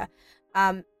the area.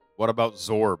 What about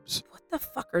Zorbs? What the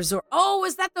fuck are Zorbs? Oh,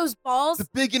 is that those balls? The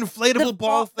big inflatable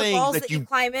ball things the balls that you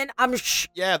climb in?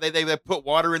 Yeah, they put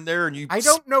water in there and you. I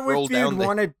don't know roll if you'd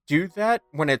want to do that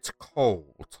when it's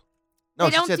cold. No,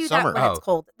 they she don't said do summer. that when it's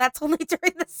cold. That's only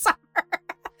during the summer.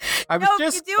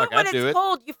 Just if you do it when it's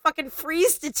cold, you fucking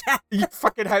freeze to death. You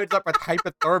fucking end up with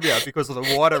hypothermia because of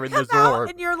the water in the Come out Zorb.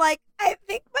 and you're like, I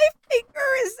think my finger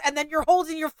is, and then you're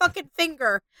holding your fucking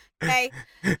finger. Okay.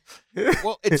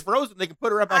 Well, it's frozen. They can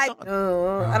put it right back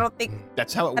on. I don't think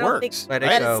That's how it I don't works. think- Let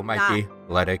right? it go, is Mikey.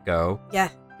 Let it go. Yeah.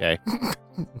 Okay.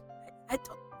 I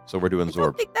don't. So we're doing I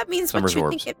don't Zorb. think that means Summer what you Zorbs.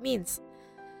 think it means.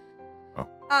 Oh.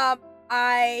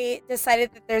 I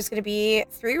decided that there's going to be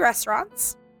 3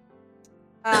 restaurants.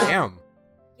 Damn.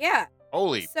 Yeah.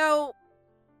 Holy. So,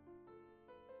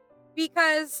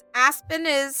 because Aspen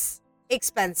is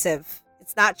expensive,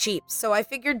 it's not cheap. So I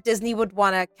figured Disney would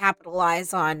want to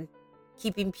capitalize on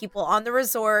keeping people on the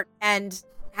resort and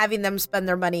having them spend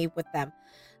their money with them.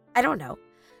 I don't know.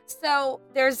 So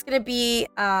there's going to be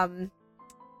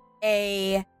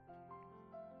a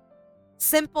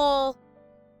simple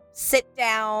sit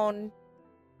down,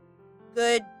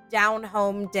 good down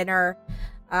home dinner,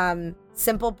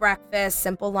 simple breakfast,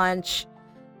 simple lunch,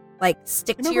 like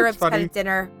stick to your ribs kind of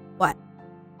dinner. What?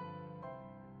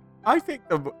 I think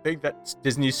the thing that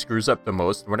Disney screws up the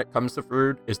most when it comes to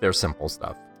food is their simple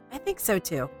stuff. I think so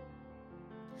too.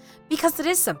 Because it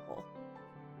is simple.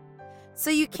 So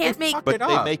you can't make fuck But it they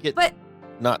up. make it but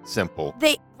not simple.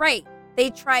 they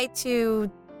try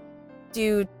to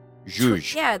do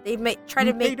Zhuzh. yeah, they try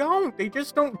to They make don't. They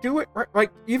just don't do it right.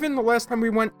 Like, even the last time we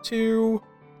went to...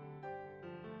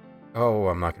 Oh,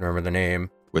 I'm not going to remember the name.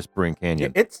 Whispering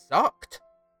Canyon. It sucked.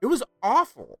 It was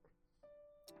awful.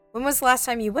 When was the last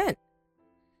time you went?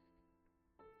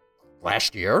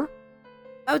 Last year?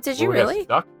 Oh, did you Where we got really?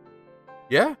 stuck?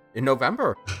 Yeah, in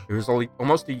November. It was only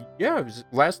almost it was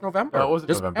last November. No, it wasn't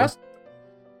Just November. past-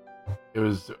 It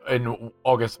was in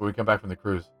August when we come back from the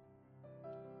cruise.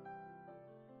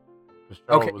 'Cause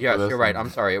Charlotte Okay, was yes, with us you're right. and- I'm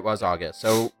sorry. It was August.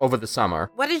 So, over the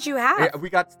summer. What did you have? Yeah, we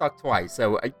got stuck twice,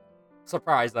 so I'm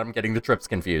surprised that I'm getting the trips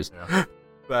confused. Yeah.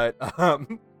 But,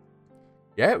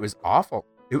 yeah, it was awful.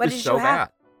 It What was did so you have?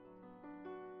 bad.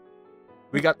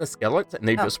 We got the skillets, and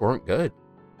they Oh. just weren't good.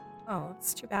 Oh,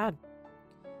 that's too bad.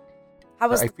 How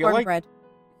was I the feel like- cornbread?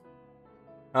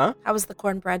 Huh? How was the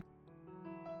cornbread?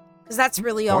 Because that's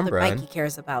really all that Cornbread? Mikey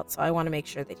cares about. So I want to make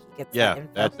sure that he gets Yeah,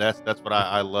 that info. that's what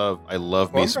I love. I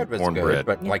love me some Cornbread was cornbread. good,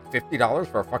 but Yeah. like $50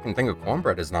 for a fucking thing of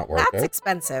cornbread is not worth That's it.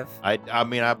 expensive. I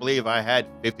mean, I believe I had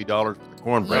 $50 worth of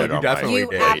cornbread you on definitely my You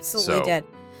plate, absolutely so- did.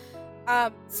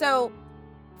 So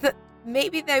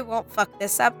maybe they won't fuck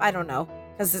this up. I don't know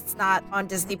because it's not on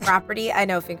Disney property. I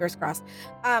know, fingers crossed.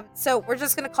 So we're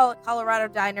just gonna call it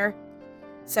Colorado Diner.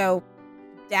 So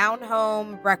down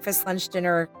home, breakfast, lunch,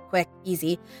 dinner, quick,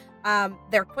 easy.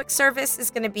 Their quick service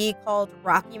is going to be called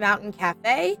Rocky Mountain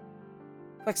Cafe.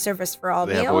 Quick service for all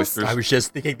They have meals. oysters. I was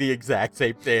just thinking the exact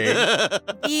same thing.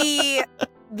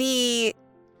 The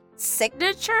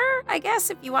signature, I guess,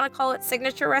 if you want to call it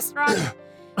signature restaurant,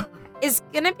 is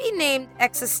going to be named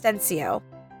Existencio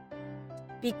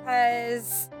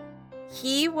because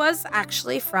he was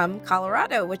actually from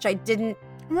Colorado, which I didn't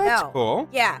That's No. cool.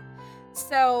 Yeah.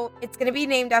 So it's going to be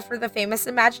named after the famous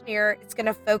Imagineer. It's going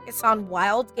to focus on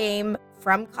wild game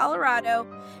from Colorado.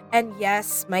 And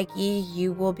yes, Mikey,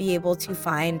 you will be able to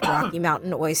find Rocky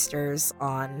Mountain oysters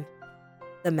on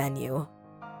the menu.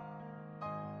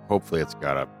 Hopefully, it's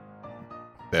got a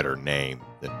better name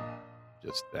than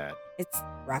just that. It's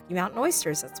Rocky Mountain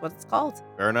oysters. That's what it's called.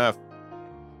 Fair enough.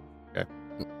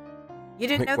 You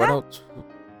didn't know what that? else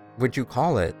would you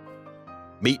call it?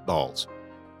 Meatballs.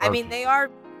 I mean, they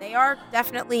are they are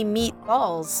definitely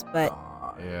meatballs, but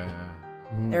Yeah.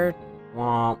 they're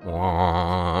Womp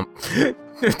womp.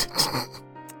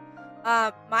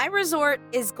 my resort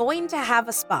is going to have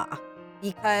a spa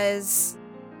because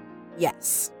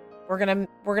yes, we're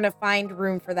gonna find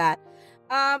room for that.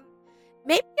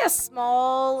 Maybe a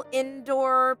small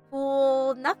indoor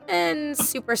pool, nothing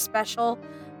super special.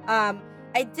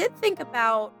 I did think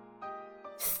about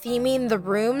theming the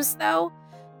rooms though,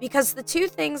 because the two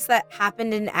things that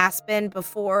happened in Aspen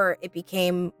before it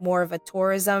became more of a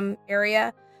tourism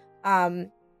area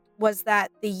was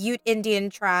that the Ute Indian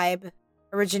tribe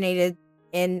originated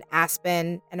in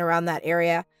Aspen and around that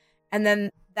area. And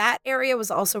then that area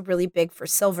was also really big for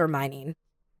silver mining.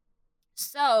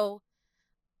 So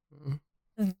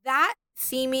that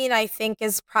theming, I think,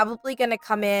 is probably going to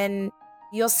come in.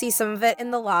 You'll see some of it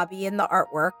in the lobby, in the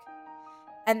artwork.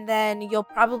 And then you'll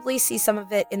probably see some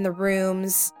of it in the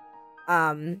rooms,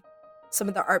 some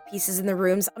of the art pieces in the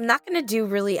rooms. I'm not going to do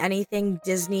really anything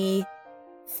Disney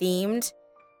themed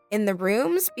in the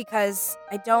rooms because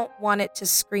I don't want it to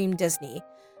scream Disney.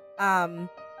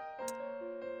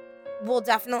 We'll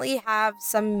definitely have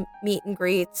some meet and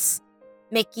greets.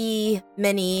 Mickey,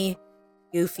 Minnie,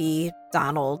 Goofy,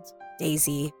 Donald,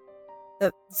 Daisy.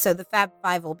 So the Fab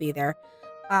Five will be there.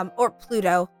 Or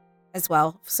Pluto as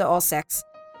well. So all 6.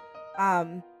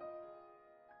 But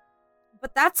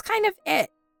that's kind of it.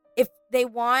 If they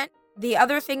want, the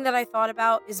other thing that I thought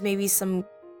about is maybe some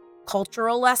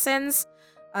cultural lessons.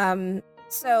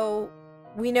 So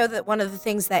we know that one of the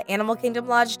things that Animal Kingdom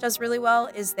Lodge does really well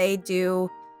is they do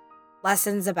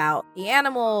lessons about the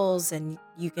animals, and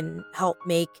you can help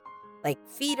make like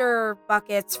feeder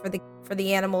buckets for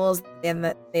the animals and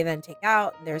that they then take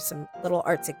out. There's some little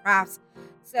arts and crafts.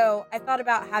 So I thought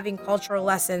about having cultural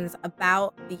lessons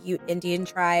about the Ute Indian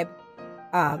tribe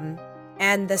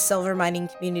and the silver mining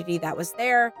community that was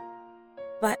there.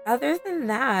 But other than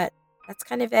that, that's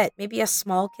kind of it. Maybe a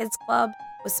small kids club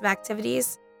with some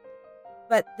activities.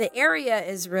 But the area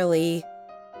is really,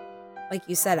 like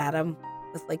you said, Adam,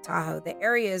 with Lake Tahoe, the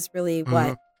area is really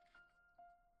what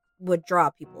would draw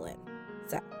people in.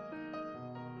 So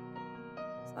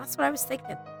that's what I was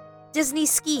thinking. Disney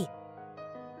ski.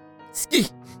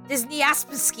 Disney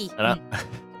Aspen ski.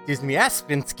 Disney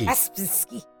Aspen ski. Aspen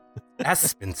ski.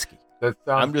 Aspen ski. That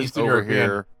sounds I'm just Eastern over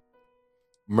European.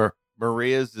 here.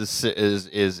 Maria's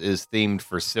is themed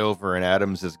for silver, and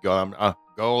Adam's is gold.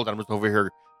 I'm just over here,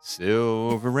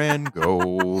 silver and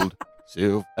gold.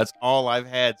 Silver. That's all I've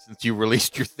had since you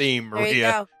released your theme,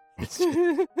 Maria. There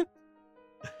you go.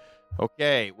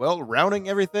 Okay, well, rounding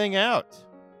everything out,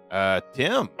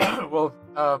 Tim. Well,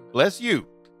 Bless you.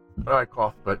 I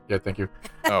coughed, but yeah, thank you.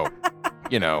 Oh,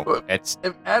 Look, it's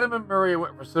If Adam and Maria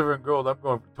went for silver and gold, I'm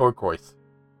going for turquoise.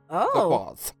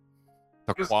 Oh.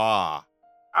 Taqua.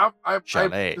 I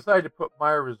Chalet. decided to put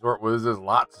my resort where there's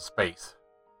lots of space.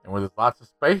 And where there's lots of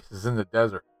space is in the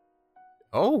desert.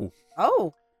 Oh.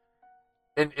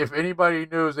 And if anybody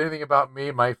knows anything about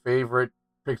me, my favorite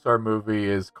Pixar movie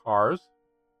is Cars.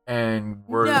 And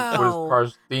what is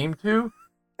Cars themed to?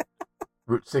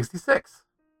 Route 66.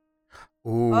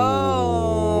 Ooh.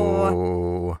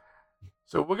 Oh.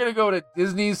 So we're going to go to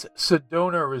Disney's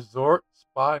Sedona Resort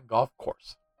Spa and Golf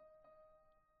Course.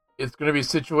 It's going to be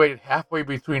situated halfway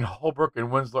between Holbrook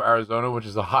and Winslow, Arizona, which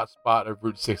is a hot spot of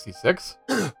Route 66.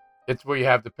 It's where you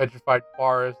have the Petrified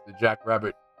Forest, the Jack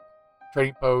Rabbit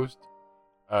Trading Post,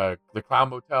 the Clown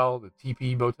Motel, the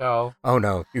TP Motel. Oh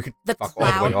no, you could The fuck all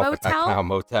the way Clown off at that Motel? Clown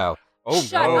Motel. Oh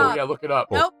Shut no. up. Yeah, look it up.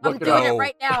 Nope, I'm Look it doing up. it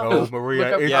right now. No, Maria,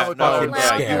 Look up it's Yeah, Clown no,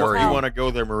 Motel. yeah, scary. you want to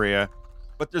go there, Maria.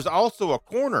 But there's also a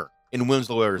corner in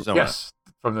Winslow, Arizona. Yes,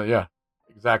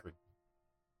 exactly.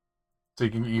 So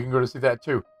you can go to see that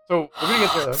too. So we're gonna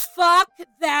get there. Though. Fuck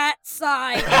that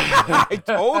sign. I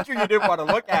told you didn't want to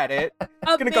look at it.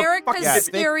 Gonna go fuck America's yeah,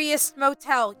 Scariest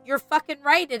Motel. You're fucking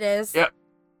right, it is. Yep.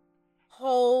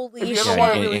 Holy If you shit. ever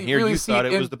wanna and here you see thought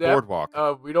it in was the depth,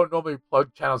 boardwalk. We don't normally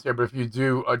plug channels here, but if you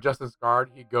do, Justin's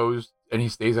Guard, he goes and he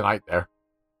stays a night there.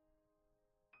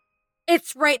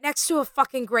 It's right next to a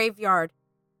fucking graveyard.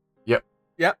 Yep.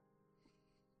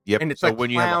 And it's so a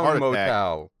when you have a Clown heart attack,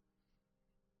 Motel.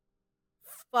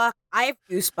 Fuck. I have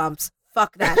goosebumps.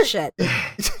 Fuck that shit.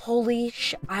 Holy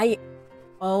shit.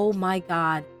 Oh my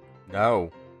god.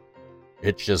 No.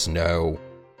 It's just no.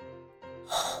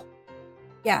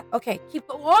 Yeah, okay.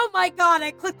 Oh my god,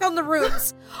 I clicked on the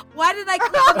rooms. Why did I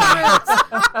click on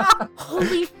the rooms?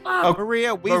 Holy fuck. Oh,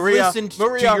 Maria, we've Maria, listened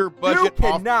Maria, to your budget you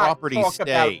off cannot property talk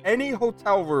about stay. any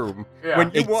hotel room Yeah.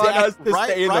 when you want us to Right,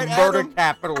 stay in right, the murder Adam?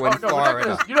 capital Oh, in no,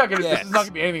 Florida. you're not gonna. Yes. This is not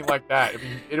gonna be anything like that. I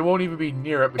mean, it won't even be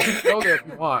near it. But you can go there if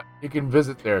you want. You can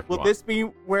visit there if you Will want. this be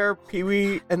where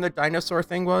Pee-wee and the dinosaur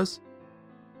thing was?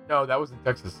 No, that was in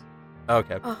Texas.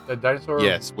 Okay. The dinosaur.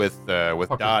 Yes, with Park was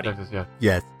in Dottie. Texas, yeah.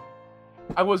 Yes.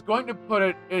 I was going to put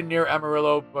it in near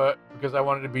Amarillo, but because I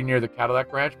wanted to be near the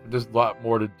Cadillac Ranch, but there's a lot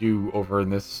more to do over in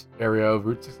this area of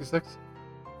Route 66.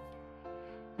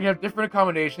 We have different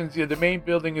accommodations. Yeah, the main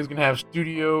building is going to have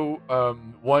studio,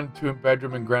 1, 2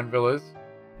 bedroom and grand villas.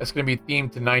 It's going to be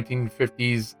themed to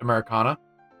 1950s Americana.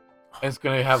 And it's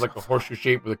going to have like a horseshoe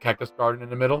shape with a cactus garden in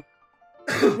the middle.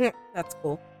 That's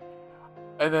cool.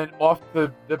 And then off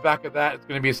the back of that, it's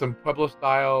going to be some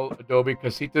Pueblo-style adobe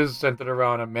casitas centered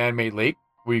around a man-made lake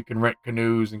where you can rent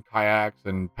canoes and kayaks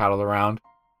and paddle around.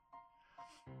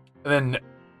 And then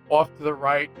off to the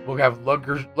right, we'll have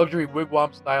luxury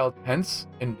wigwam-style tents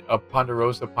in a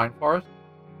ponderosa pine forest.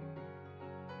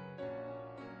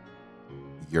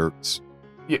 Yurts.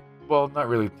 Yeah, well, not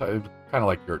really. Kind of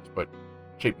like yurts, but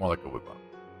shaped more like a wigwam.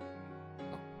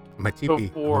 My teepee.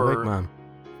 for- Mom.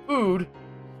 Food,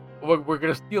 we're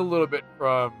going to steal a little bit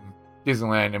from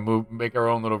Disneyland and make our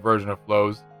own little version of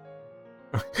Flo's.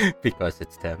 Because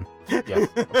it's Tim. Yes,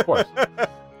 of course.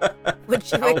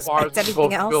 Would you Bars expect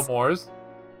anything else? Fillmore's,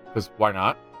 because why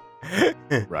not?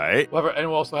 Right? And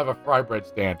we'll also have a fry bread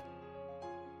stand.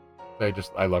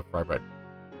 I love fry bread.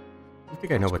 I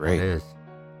think I know That's what great. that is.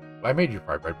 I made you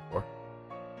fry bread before.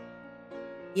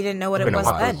 You didn't know what It's it been a was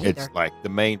while. then either. It's like the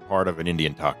main part of an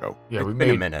Indian taco. Yeah, It's we been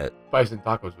a made minute. bison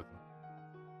tacos with them.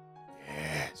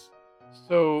 Yes.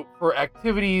 So for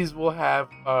activities, we'll have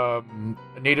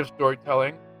native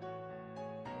storytelling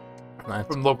That's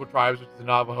from local tribes, which is the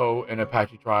Navajo and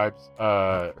Apache tribes.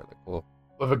 really cool.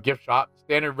 We'll have a gift shop,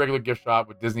 standard regular gift shop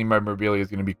with Disney memorabilia is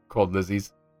going to be called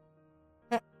Lizzie's.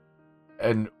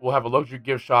 And we'll have a luxury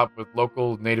gift shop with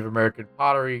local Native American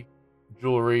pottery,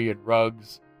 jewelry, and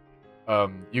rugs.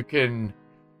 You can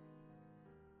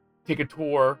take a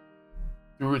tour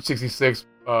through Route 66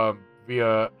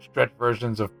 via stretch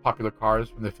versions of popular cars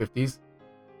from the 50s.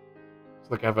 So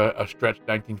like I have a stretch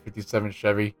 1957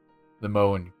 Chevy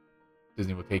limo, and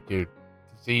Disney will take you to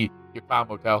see your Clown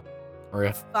Motel,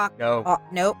 Maria. Fuck. No. Oh,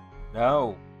 nope.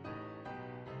 No.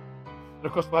 And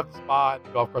of course, we'll have the spa and the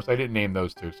golf course. I didn't name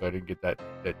those two, so I didn't get that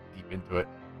deep into it.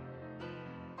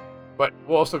 But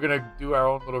we're also going to do our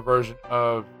own little version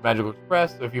of Magical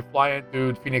Express. So if you fly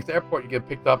into Phoenix Airport, you get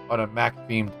picked up on a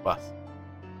Mac-themed bus.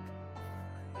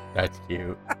 That's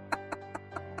cute.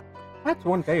 That's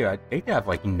one day they have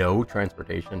like no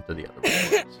transportation to the other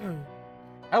resorts.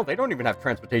 Hell, they don't even have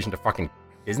transportation to fucking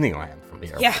Disneyland from the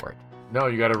Yeah. airport. No,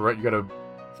 you gotta You gotta,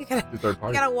 do third you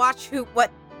party. gotta watch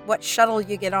what shuttle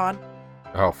you get on.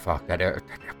 Oh fuck, that airport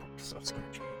is so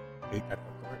sketchy. I hate that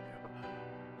airport.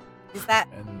 Is that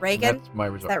And Reagan? That's my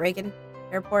Is resort. that Reagan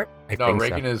Airport? I No, think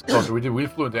Reagan so. is closer. We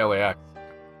flew into LAX.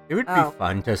 It would Oh. be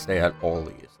fun to stay at all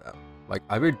these though. Like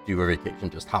I would do a vacation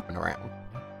just hopping around.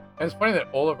 And it's funny that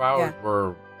all of ours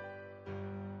were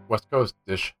West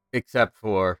Coast-ish. Except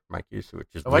for Mikey's, which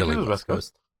is Oh, Mikey's really was West West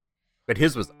Coast. Coast. But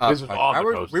his was up. His was Like, on the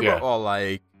ours- coast, we yeah. were all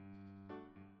like,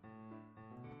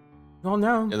 oh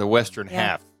no. In the western Yeah.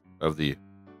 half of the Yeah,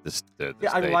 I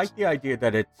states. like the idea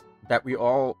that we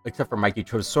all, except for Mikey,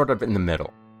 chose sort of in the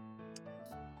middle.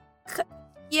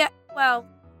 Yeah, well,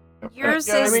 yours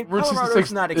Yeah, is I mean, Route Colorado's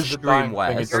 66 not is the extreme dying thing.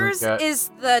 west. It doesn't yours get- is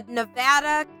the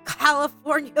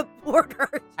Nevada-California border.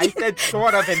 I said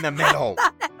sort of in the middle.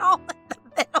 Not at all in the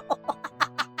middle.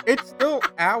 It's still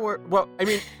well, I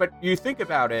mean, but you think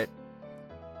about it,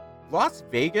 Las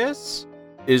Vegas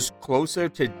is closer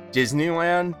to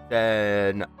Disneyland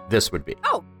than this would be.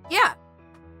 Oh, yeah.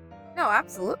 No,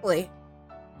 absolutely.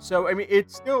 So, I mean,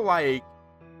 it's still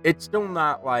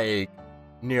not like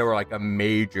near like a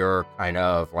major kind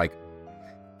of like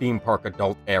theme park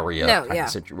adult area No, kind yeah. of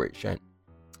situation.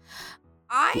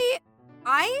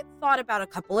 I thought about a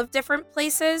couple of different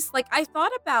places. Like, I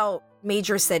thought about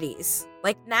major cities.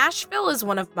 Like, Nashville is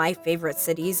one of my favorite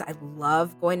cities. I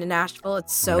love going to Nashville.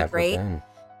 It's so Never great. been.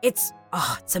 It's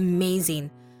amazing.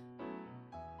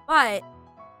 But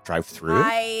Drive through.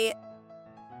 I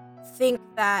think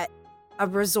that a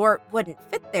resort wouldn't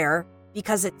fit there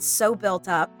because it's so built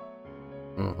up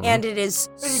Mhm. and it is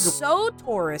Yeah, you could- so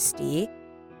touristy.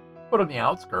 Put on the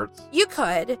outskirts. You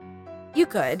could,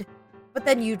 but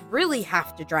then you'd really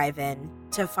have to drive in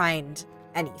to find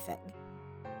anything.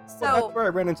 So, Well, that's where I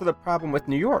ran into the problem with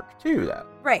New York too, though.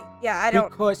 right, yeah, I don't.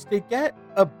 Because to get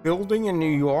a building in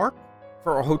New York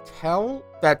for a hotel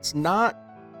that's not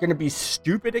going to be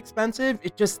stupid expensive.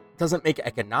 It just doesn't make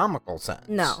economical sense.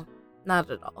 No, not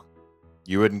at all.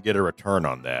 You wouldn't get a return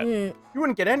on that. You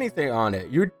wouldn't get anything on it.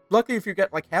 You're lucky if you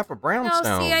get like half a brownstone.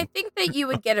 No, see, I think that you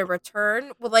would get a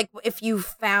return. Well, like if you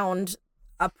found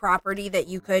a property that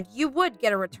you would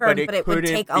get a return, but it would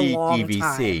take a long DVC.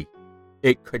 time.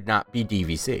 It could not be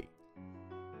DVC.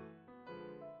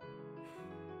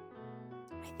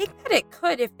 I think that it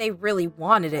could if they really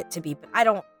wanted it to be, but I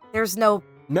don't. There's no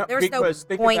because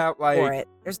think point about, like, for it.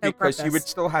 There's no because purpose. you would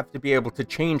still have to be able to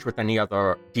change with any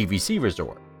other DVC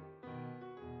resort.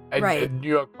 And, Right. and New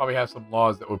York probably has some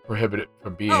laws that would prohibit it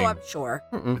from being Oh, I'm sure.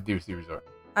 a DVC resort.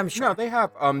 I'm sure. No, they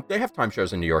have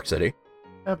timeshares in New York City.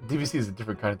 Yeah, but DVC is a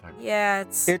different kind of time. Yeah,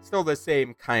 it's It's still the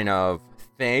same kind of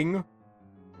thing,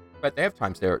 but they have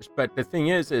timeshares. But the thing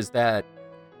is that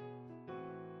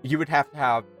you would have to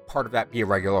have part of that be a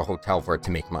regular hotel for it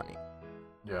to make money.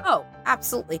 Yeah. Oh,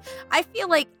 absolutely. I feel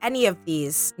like any of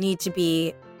these need to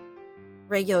be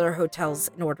regular hotels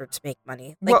in order to make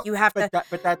money. Like Well, you have to,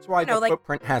 but that's why the like-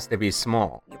 footprint has to be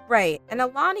small. right? And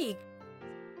Alani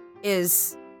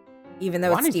is, even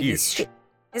though Alani's it's DVC, huge.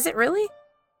 is it really?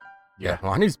 Yeah,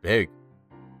 Alani's big.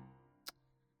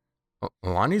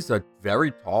 Alani's a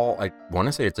very tall. I want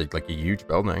to say it's like a huge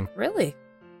building. Really?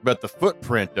 But the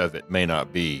footprint of it may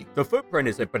not be, The footprint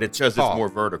is it, but it's because tall. it's more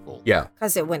vertical. Yeah.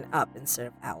 Because it went up instead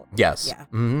of out. Yes. Yeah.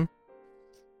 Mm-hmm.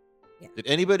 Did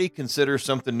anybody consider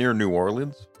something near New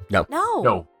Orleans? No.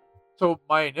 No. So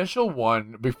my initial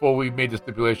one, before we made the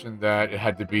stipulation that it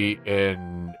had to be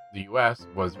in the U.S.,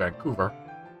 was Vancouver. And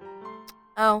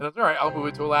Oh. that's all right. I'll move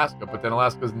it to Alaska, but then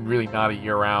Alaska's really not a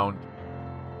year-round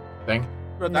thing.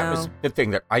 But that was No. the thing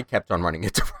that I kept on running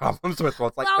into problems with. Well,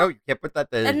 it's like, Well, no, you can't put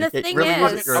that there. and You the can't thing really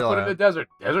is- use your, I'll put it in the desert.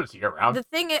 Desert's year-round. The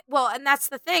thing, and that's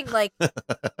the thing. Like,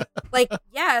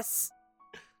 yes,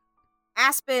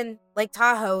 Aspen, Lake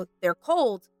Tahoe, they're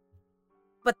cold,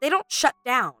 but they don't shut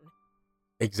down.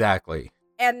 Exactly.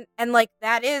 And like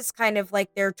that is kind of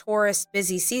like their tourist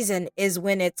busy season is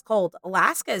when it's cold.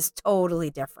 Alaska is totally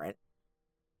different.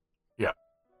 Yeah.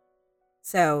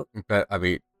 So But I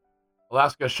mean,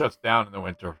 Alaska shuts down in the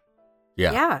winter.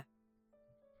 yeah.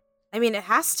 I mean, it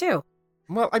has to.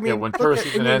 Well, I mean, Yeah, when look tourist at-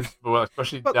 I season mean, ends, well,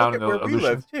 especially but down look in at the where we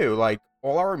Aleutians. live too. Like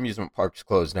all our amusement parks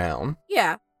closed down.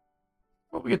 Yeah.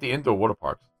 Well, we get the indoor water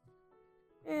parks.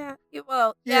 Yeah.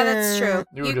 Well, yeah, that's true.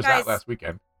 We were You just guys, out last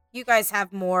weekend. you guys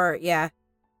have more. Yeah.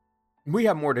 We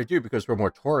have more to do because we're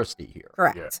more touristy here.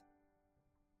 Correct. Yeah.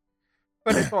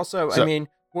 But it's also, So- I mean,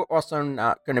 we're also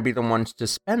not going to be the ones to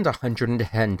spend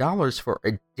 $110 for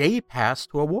a day pass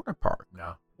to a water park.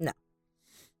 No.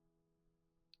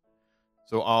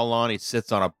 So Alani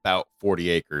sits on about 40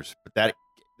 acres, but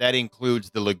that includes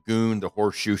the lagoon, the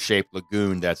horseshoe-shaped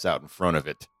lagoon that's out in front of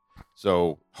it.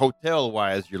 So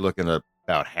hotel-wise, you're looking at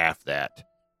about half that.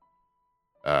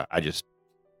 I just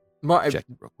Well, checked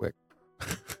it real quick.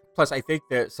 plus, I think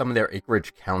that some of their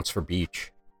acreage counts for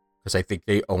beach because I think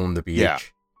they own the beach. Yeah.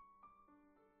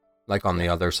 Like on the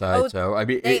other side. Oh, So, I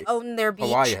mean, They own their beach.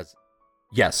 Hawaii has.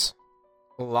 Yes.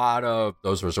 A lot of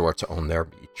those resorts own their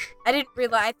beach. I didn't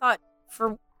realize. I thought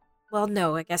well,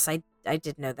 no, I guess I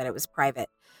did know that it was private.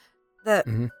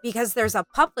 Mhm. Because there's a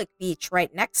public beach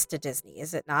right next to Disney,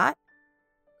 is it not?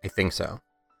 I think so.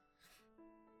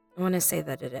 I want to say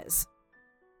that it is.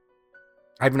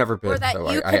 I've never been. Or that so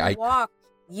you can walk.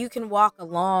 You can walk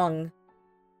along.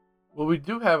 Well, we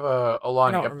do have a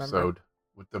Alani I don't remember. episode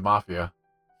with the Mafia.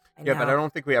 Yeah, but I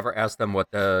don't think we ever asked them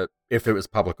if it was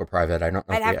public or private. I don't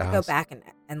know. I'd if we have to go asked. back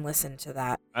and listen to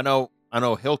that. I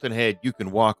know Hilton Head, you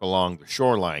can walk along the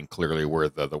shoreline clearly where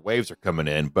the waves are coming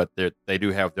in, but they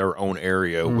do have their own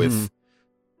area with,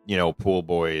 pool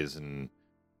boys and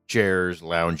chairs,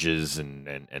 lounges, and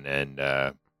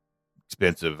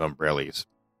expensive umbrellas.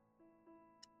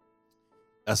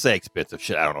 I say expensive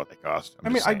shit. I don't know what they cost. I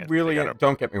mean, I really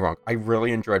don't get me wrong. I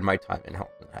really enjoyed my time in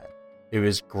Hilton Head. It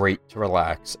was great to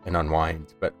relax and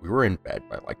unwind, but we were in bed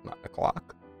by like 9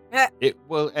 o'clock.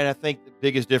 And I think the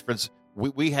biggest difference,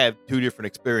 we have two different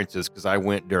experiences because I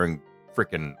went during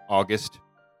freaking August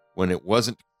when it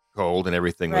wasn't cold and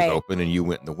everything was Right. open, and you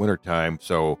went in the wintertime.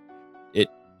 So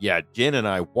Jen and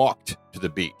I walked to the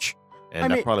beach,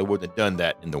 and I mean- probably wouldn't have done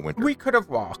that in the winter. We could have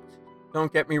walked.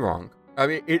 Don't get me wrong. I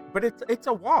mean, it's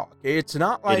a walk. It's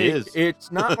not like is.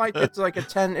 It's not like it's like a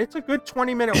 10. It's a good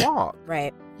 20-minute walk.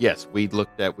 Right. Yes, we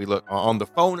looked on the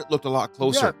phone. It looked a lot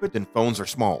closer, Yeah, but- than phones are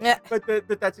small. Yeah. But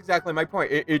that's exactly my point.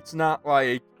 It's not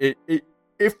like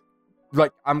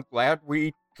I'm glad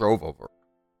we drove over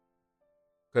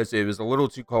because it was a little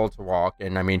too cold to walk.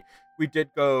 And I mean, we did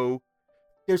go.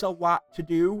 There's a lot to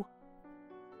do.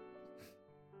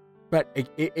 But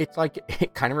it's like,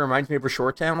 it kind of reminds me of a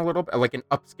shore town a little bit. Like an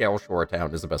upscale shore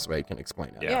town is the best way I can explain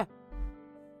it. Yeah.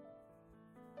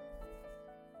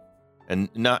 And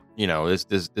not, this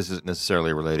isn't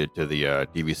necessarily related to the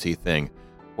DVC thing.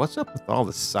 What's up with all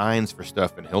the signs for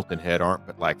stuff in Hilton Head aren't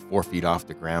but like 4 feet off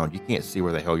the ground? You can't see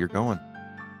where the hell you're going.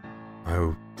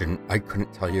 I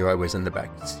couldn't tell you. I was in the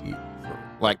back seat.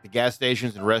 Like the gas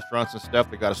stations and restaurants and stuff,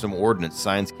 they got some ordinance.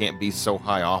 Signs can't be so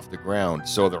high off the ground,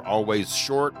 so they're always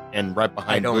short and right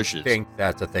behind bushes. I don't think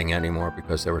that's a thing anymore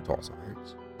because there were tall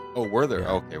signs. Oh, were there?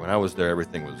 Yeah. Okay, when I was there,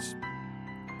 everything was...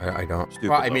 I don't. Stupid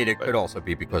Well, I mean, though, it but- could also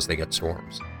be because they get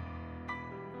storms.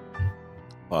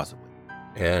 Possibly.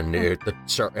 And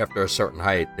after a certain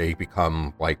height, they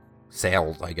become like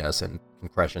sails, I guess, and can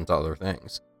crash into other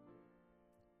things.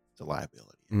 It's a liability.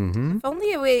 Mm-hmm. If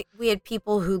only we had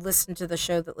people who listened to the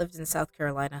show that lived in South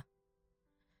Carolina.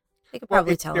 They could Well,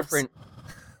 probably it's tell different.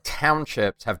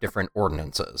 Townships have different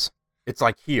ordinances. It's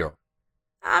like here. us.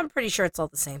 I'm pretty sure it's all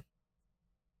the same.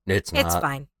 It's not. It's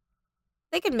fine.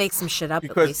 They can make some shit up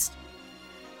Because- at least.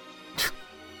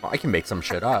 Well, I can make some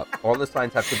shit up. All the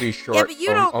signs have to be short. Yeah, but you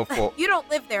don't. full. You don't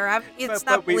live there. It's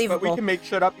But not we believable. can make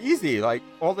shit up easy. Like,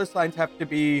 all the signs have to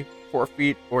be 4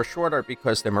 feet or shorter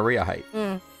because they're Maria height.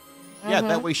 Yeah,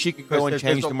 that way she could go and Because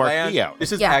change there's the a marquee land- out.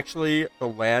 This is Yeah. actually the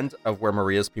land of where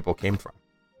Maria's people came from.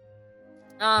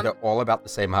 They're all about the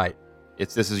same height.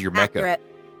 This is your Mecca. accurate.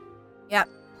 Yep.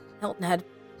 Hilton Head.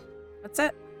 That's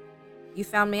it. You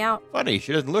found me out. Funny,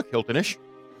 she doesn't look Hiltonish.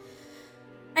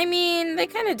 I mean, they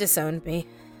kind of disowned me.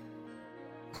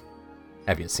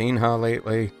 Have you seen her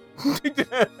lately?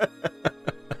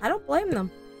 I don't blame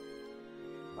them.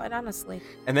 Quite honestly.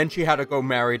 And then she had to go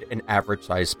marry an average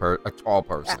size a tall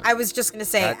person. I was just gonna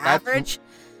say That's- average.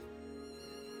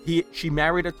 She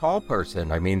married a tall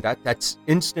person. I mean, that's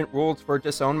instant rules for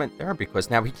disownment there because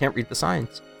now he can't read the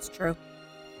signs. It's true.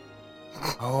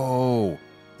 Oh,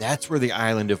 that's where the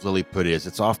island of Lilliput is.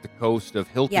 It's off the coast of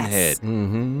Hilton Yes. Head.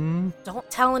 Mm-hmm. Don't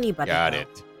tell anybody. Got though.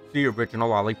 it. The original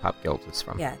Lollipop Guild is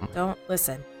from. Yeah. Don't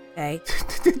listen. Okay.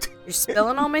 You're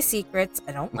spilling all my secrets.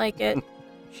 I don't like it.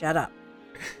 Shut up.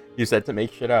 You said to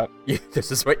make shit up.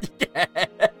 This is what you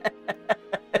get.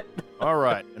 All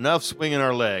right, enough swinging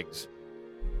our legs.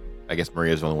 I guess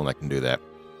Maria's the only one that can do that.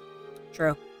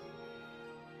 True.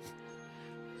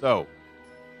 So,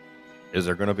 is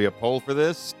there going to be a poll for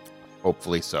this?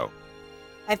 Hopefully so.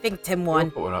 I think Tim We'll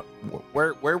won. put one up.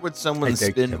 Where would someone I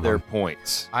think spend Tim their won.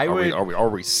 points? I are would- are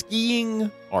we skiing?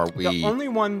 Are we? The only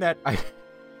one that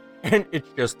and it's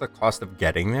just the cost of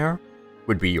getting there,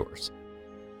 would be yours.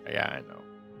 Yeah, I know.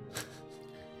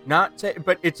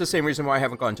 But it's the same reason why I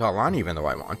haven't gone to Alani, even though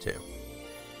I want to.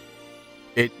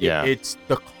 Yeah. It's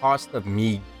the cost of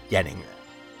me getting there.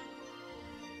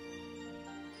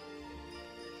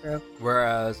 True.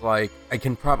 Whereas, like, I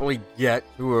can probably get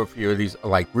to a few of these,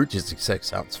 like, Route 66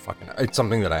 sounds fucking... It's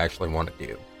something that I actually want to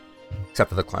do. Except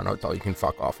for the Clown Hotel, you can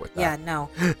fuck off with Yeah, that. no.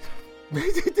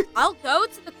 I'll go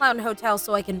to the Clown Hotel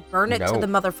so I can burn it to No. the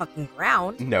motherfucking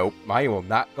ground. Nope, I will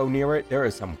not go near it. There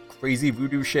is some crazy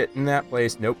voodoo shit in that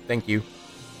place. Nope, thank you.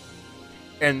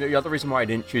 And the other reason why I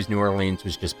didn't choose New Orleans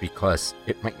was just because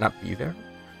it might not be there.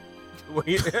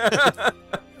 Wait.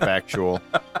 Factual.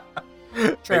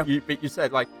 True. But you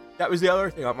said, like, that was the other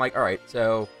thing. I'm like, all right,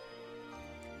 so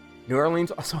New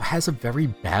Orleans also has a very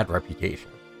bad reputation.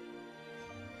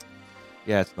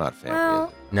 Yeah, it's not family. Well-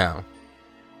 is it? No,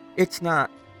 it's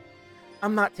not.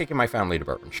 I'm not taking my family to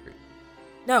Bourbon Street.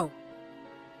 No.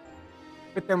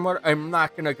 But then what? I'm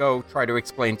not going to go try to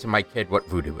explain to my kid what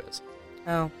voodoo is.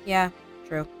 Oh, yeah.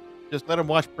 True. Just let him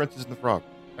watch Princess and the Frog.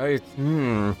 It's,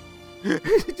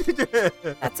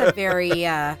 That's a very,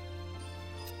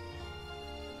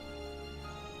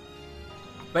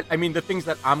 But I mean, the things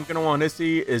that I'm gonna want to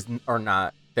see are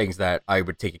not things that I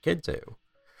would take a kid to.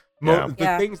 Yeah. The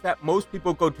Yeah. things that most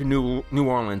people go to New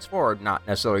Orleans for, are not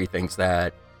necessarily things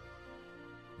that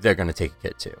they're gonna take a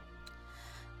kid to.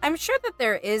 I'm sure that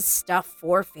there is stuff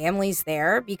for families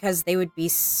there because they would be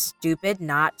stupid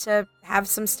not to have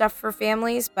some stuff for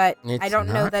families, but I It's don't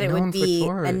know not that it known would for be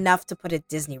tourists. enough to put a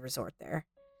Disney resort there.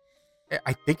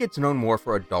 I think it's known more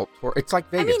for adult tour. It's like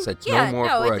I Vegas. mean, It's yeah, known more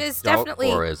no, for it is adult definitely-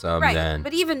 tourism Right. than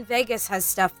But even Vegas has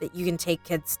stuff that you can take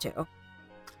kids to.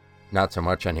 not so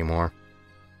much anymore.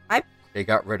 They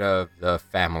got rid of the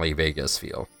family Vegas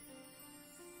feel,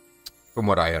 from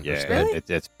what I Yeah, understand. Really?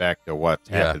 it's back to what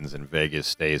Yeah. happens in Vegas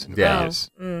stays in Yeah. Vegas.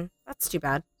 That's too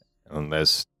bad.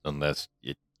 Unless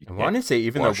you I want to say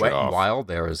even the wash it Wet and off. Wild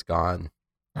there is gone.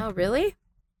 Oh, really?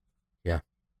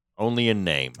 only in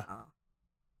name. Oh.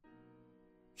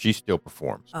 She still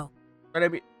performs. Oh.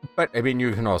 But I mean,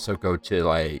 you can also go to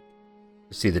like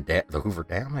See the Hoover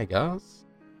Dam, I guess.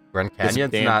 Grand Get some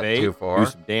Canyon's damn not bait, too do far.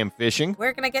 some damn fishing.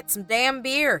 We're gonna get some damn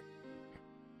beer.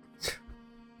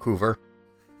 Hoover.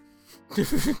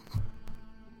 It's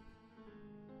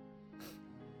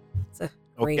a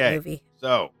great Okay. movie.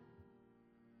 So,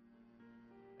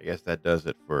 I guess that does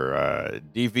it for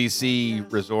DVC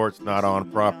resorts not on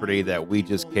property that we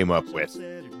just came up with.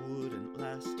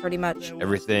 Pretty much.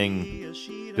 Everything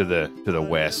to the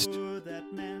west,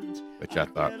 which I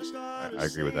thought I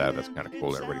agree with that. That's kind of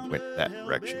cool. Everybody went that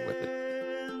direction with it.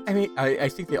 I mean, I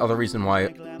think the other reason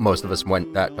why most of us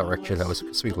went that direction was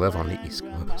because we live on the East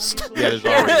Coast. Yeah, there's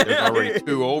already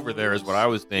two over there, is what I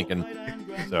was thinking.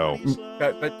 So,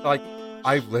 but like,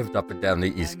 I've lived up and down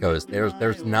the East Coast.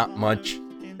 There's not much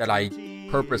that I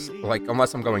like,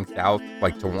 unless I'm going south,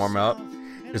 like to warm up.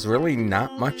 There's really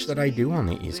not much that I do on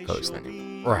the East Coast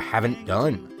anymore, or haven't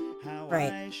done.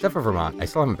 Right. Except for Vermont. I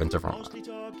still haven't been to Vermont.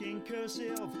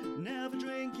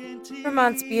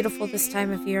 Vermont's beautiful this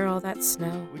time of year, all that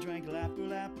snow.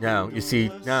 No, you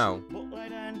see, no.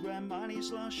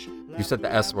 You said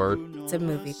the S word. It's a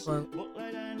movie quote.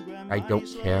 I don't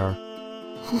care.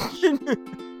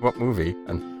 What movie?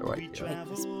 I have no idea. Like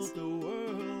Christmas.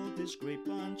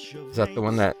 Is that the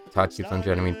one that Todd keeps on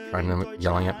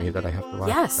yelling at me that I have to watch?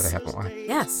 Yes. That I haven't watched.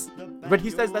 Yes. But he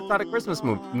says that's not a Christmas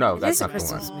movie. No, It that's is a not the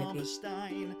Christmas one. movie.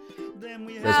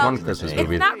 There's Well, one Christmas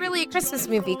movie. It's not really a Christmas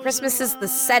movie. Christmas is the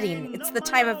setting. It's the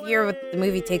time of year when the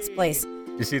movie takes place.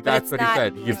 You see, But that's it's what not, he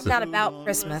said. He gives it's not about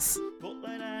Christmas.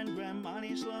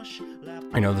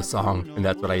 I know the song, and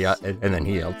that's what I and then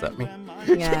he yells at me.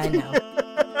 Yeah, I know.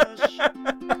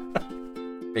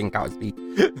 Bing Cosby.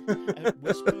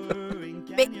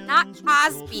 But not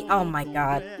Cosby. Oh my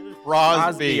God.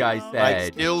 Crosby, I said.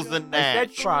 like Stills and I said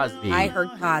Nash. Crosby. I heard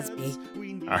Cosby.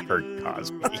 I heard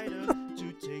Cosby.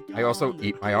 I also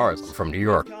eat my R's. I'm from New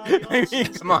York. I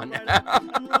mean, come on now.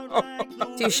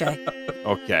 Touche.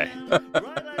 Okay.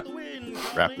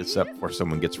 Wrap this up before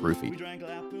someone gets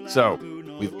roofied. So,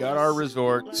 we've got our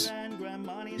resorts.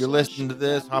 If you're listening to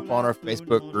this, hop on our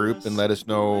Facebook group and let us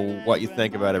know what you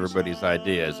think about everybody's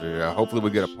ideas. Hopefully we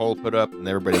get a poll put up and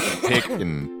everybody can pick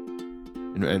and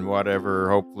whatever.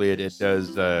 Hopefully it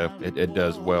does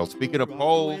well. Speaking of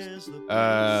polls,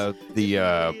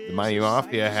 the Miami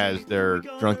Mafia has their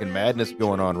Drunken Madness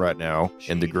going on right now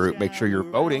in the group. Make sure you're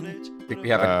voting. I think we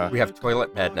have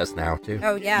toilet madness now too.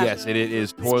 Oh, yeah. Yes, it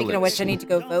is toilets. Speaking of which, I need to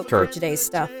go vote for today's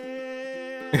stuff.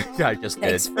 I just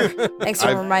Thanks did.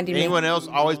 for reminding me. Anyone else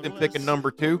always been picking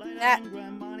number 2? That,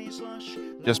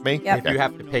 Just me? Yep. If you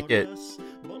have to pick it,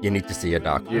 you need to see a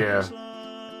doctor. Yeah.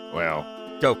 Well,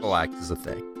 Dopalax is a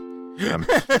thing.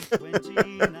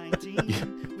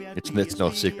 it's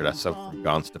no secret I suffer from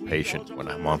constipation when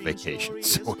I'm on vacation.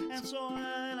 So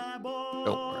don't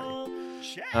worry.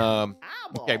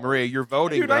 Okay, Maria, you're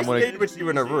voting. Dude, but I I'm gonna... stayed with you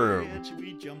in a room.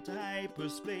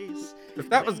 If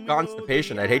that was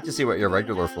constipation, I'd hate to see what your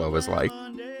regular flow is like.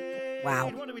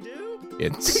 wow.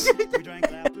 It's. They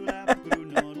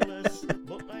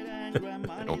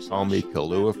don't call me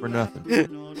Kahlua for nothing.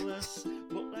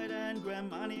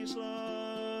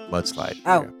 Mudslide.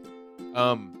 Oh.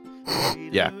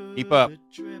 Yeah. Keep up.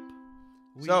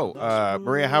 So,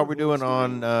 Maria, how are we doing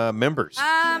on members?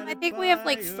 I think we have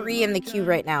like 3 in the queue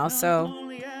right now, so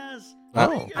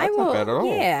Oh, I that's will. not bad at all.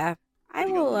 Yeah, I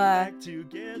will let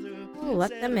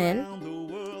them in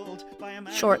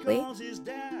shortly.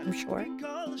 I'm sure.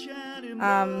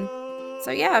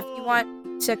 So yeah, if you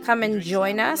want to come and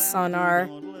join us on our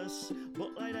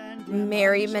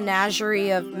merry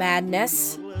menagerie of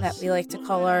madness that we like to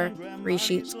call our Three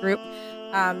Sheets group,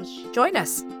 join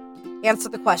us. Answer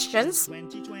the questions,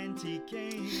 and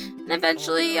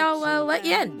eventually I'll let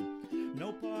you in.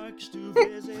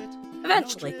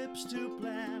 Eventually.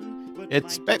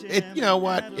 It's you know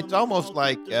what? It's almost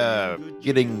like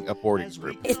getting a boarding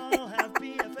group. A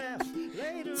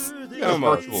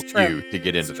virtual It's true. queue to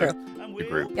get into It's true. the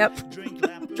group.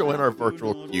 Yep. Join our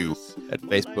virtual queue at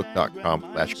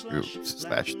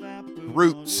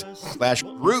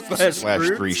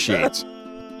facebook.com/groups/3 sheets.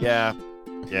 Yeah.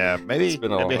 Maybe It's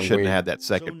been a I long shouldn't week. have had that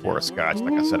second pour of scotch.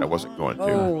 Like I said, I wasn't going to.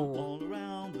 Oh.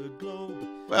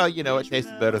 Well, you know, it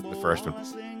tasted better than the first one.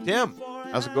 Tim,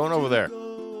 how's it going over there?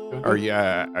 Are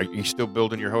you still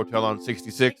building your hotel on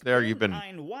 66 there? You've been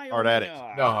hard at it.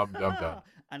 No, I'm done.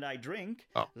 And I drink.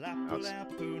 Oh, I'm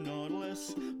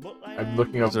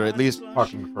looking up. is there at least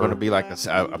Parking for going to be like a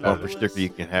bumper sticker you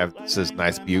can have that says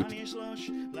 "Nice Butte"?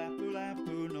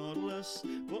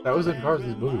 That was in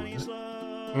Carson's movie, wasn't it?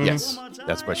 Yes,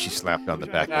 that's what she slapped on the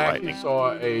back I of actually Lightning.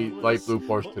 saw a light blue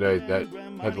Porsche today that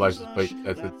had the license plate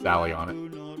that said Sally on it.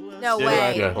 No Did it?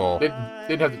 way. That's cool.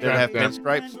 Didn't have the Did it have tramp stamp.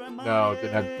 pinstripes? No,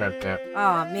 didn't have the tramp stamp.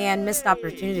 Oh man, missed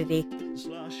opportunity.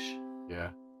 Yeah.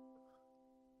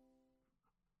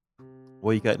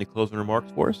 Well, you got any closing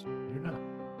remarks for us? You know.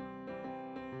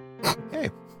 Okay.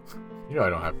 You know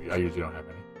I usually don't have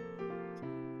any.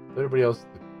 Everybody else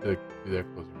do their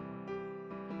closing.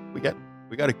 We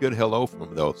got a good hello from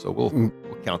him though, so we'll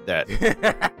count that.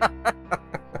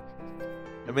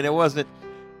 I mean, it wasn't.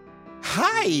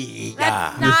 Hi.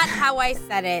 That's not how I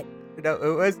said it. No,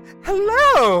 it was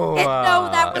hello. No,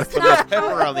 that was Put not. that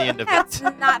pepper on the end of it. That's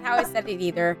not how I said it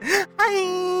either.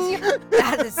 Hi.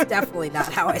 That is definitely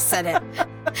not how I said it.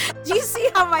 Do you see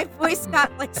how my voice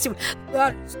got like?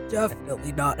 That is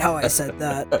definitely not how I said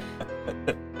that.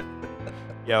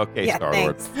 Yeah. Okay, Yeah, Star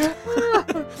Wars.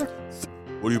 thanks.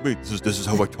 What do you mean? This is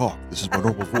how I talk. This is my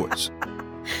normal voice.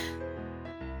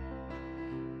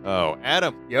 Oh,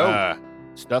 Adam. Yo.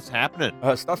 Stuff's happening.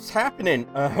 Stuff's happening.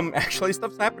 Actually,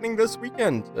 stuff's happening this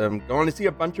weekend. I'm going to see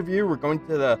a bunch of you. We're going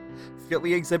to the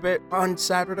Philly exhibit on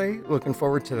Saturday. Looking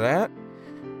forward to that.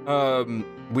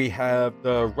 We have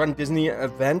the Run Disney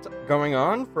event going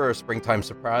on for a springtime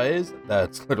surprise.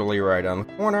 That's literally right on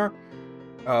the corner.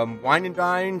 Wine and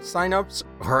Dine signups,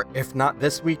 or if not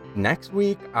this week, next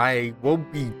week. I will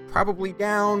be probably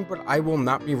down, but I will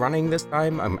not be running this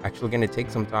time. I'm actually going to take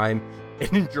some time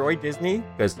and enjoy Disney,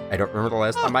 because I don't remember the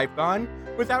last time I've gone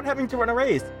without having to run a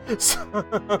race. So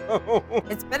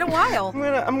It's been a while.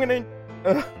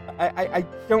 I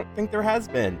don't think there has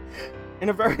been in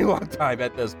a very long time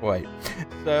at this point.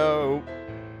 So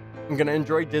I'm gonna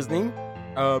enjoy Disney.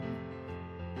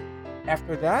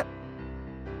 After that,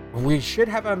 we should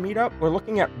have a meetup. We're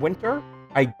looking at winter.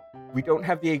 We don't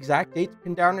have the exact dates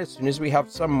pinned down. As soon as we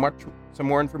have some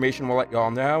more information, we'll let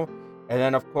y'all know. And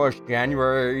then, of course,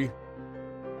 January,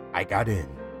 I got in.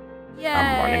 Yay.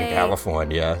 I'm running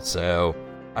California, so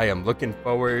I am looking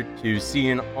forward to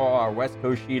seeing all our West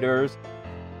Coast cheaters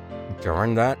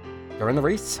during the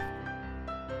race.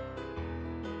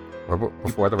 Or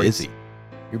before the race.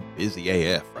 You're busy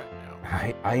AF right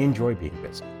now. I enjoy being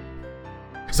busy,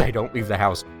 because I don't leave the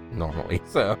house normally,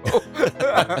 so. Well,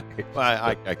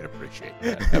 I can appreciate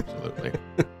that. Absolutely.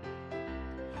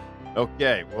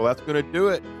 Okay, well, that's going to do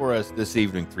it for us this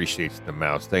evening, Three Sheets to the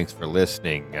Mouse. Thanks for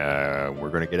listening. We're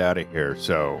going to get out of here.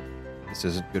 So this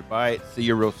isn't goodbye. See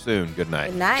you real soon. Good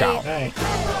night. Good night. Ciao.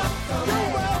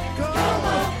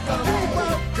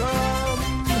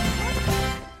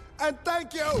 And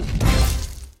thank you.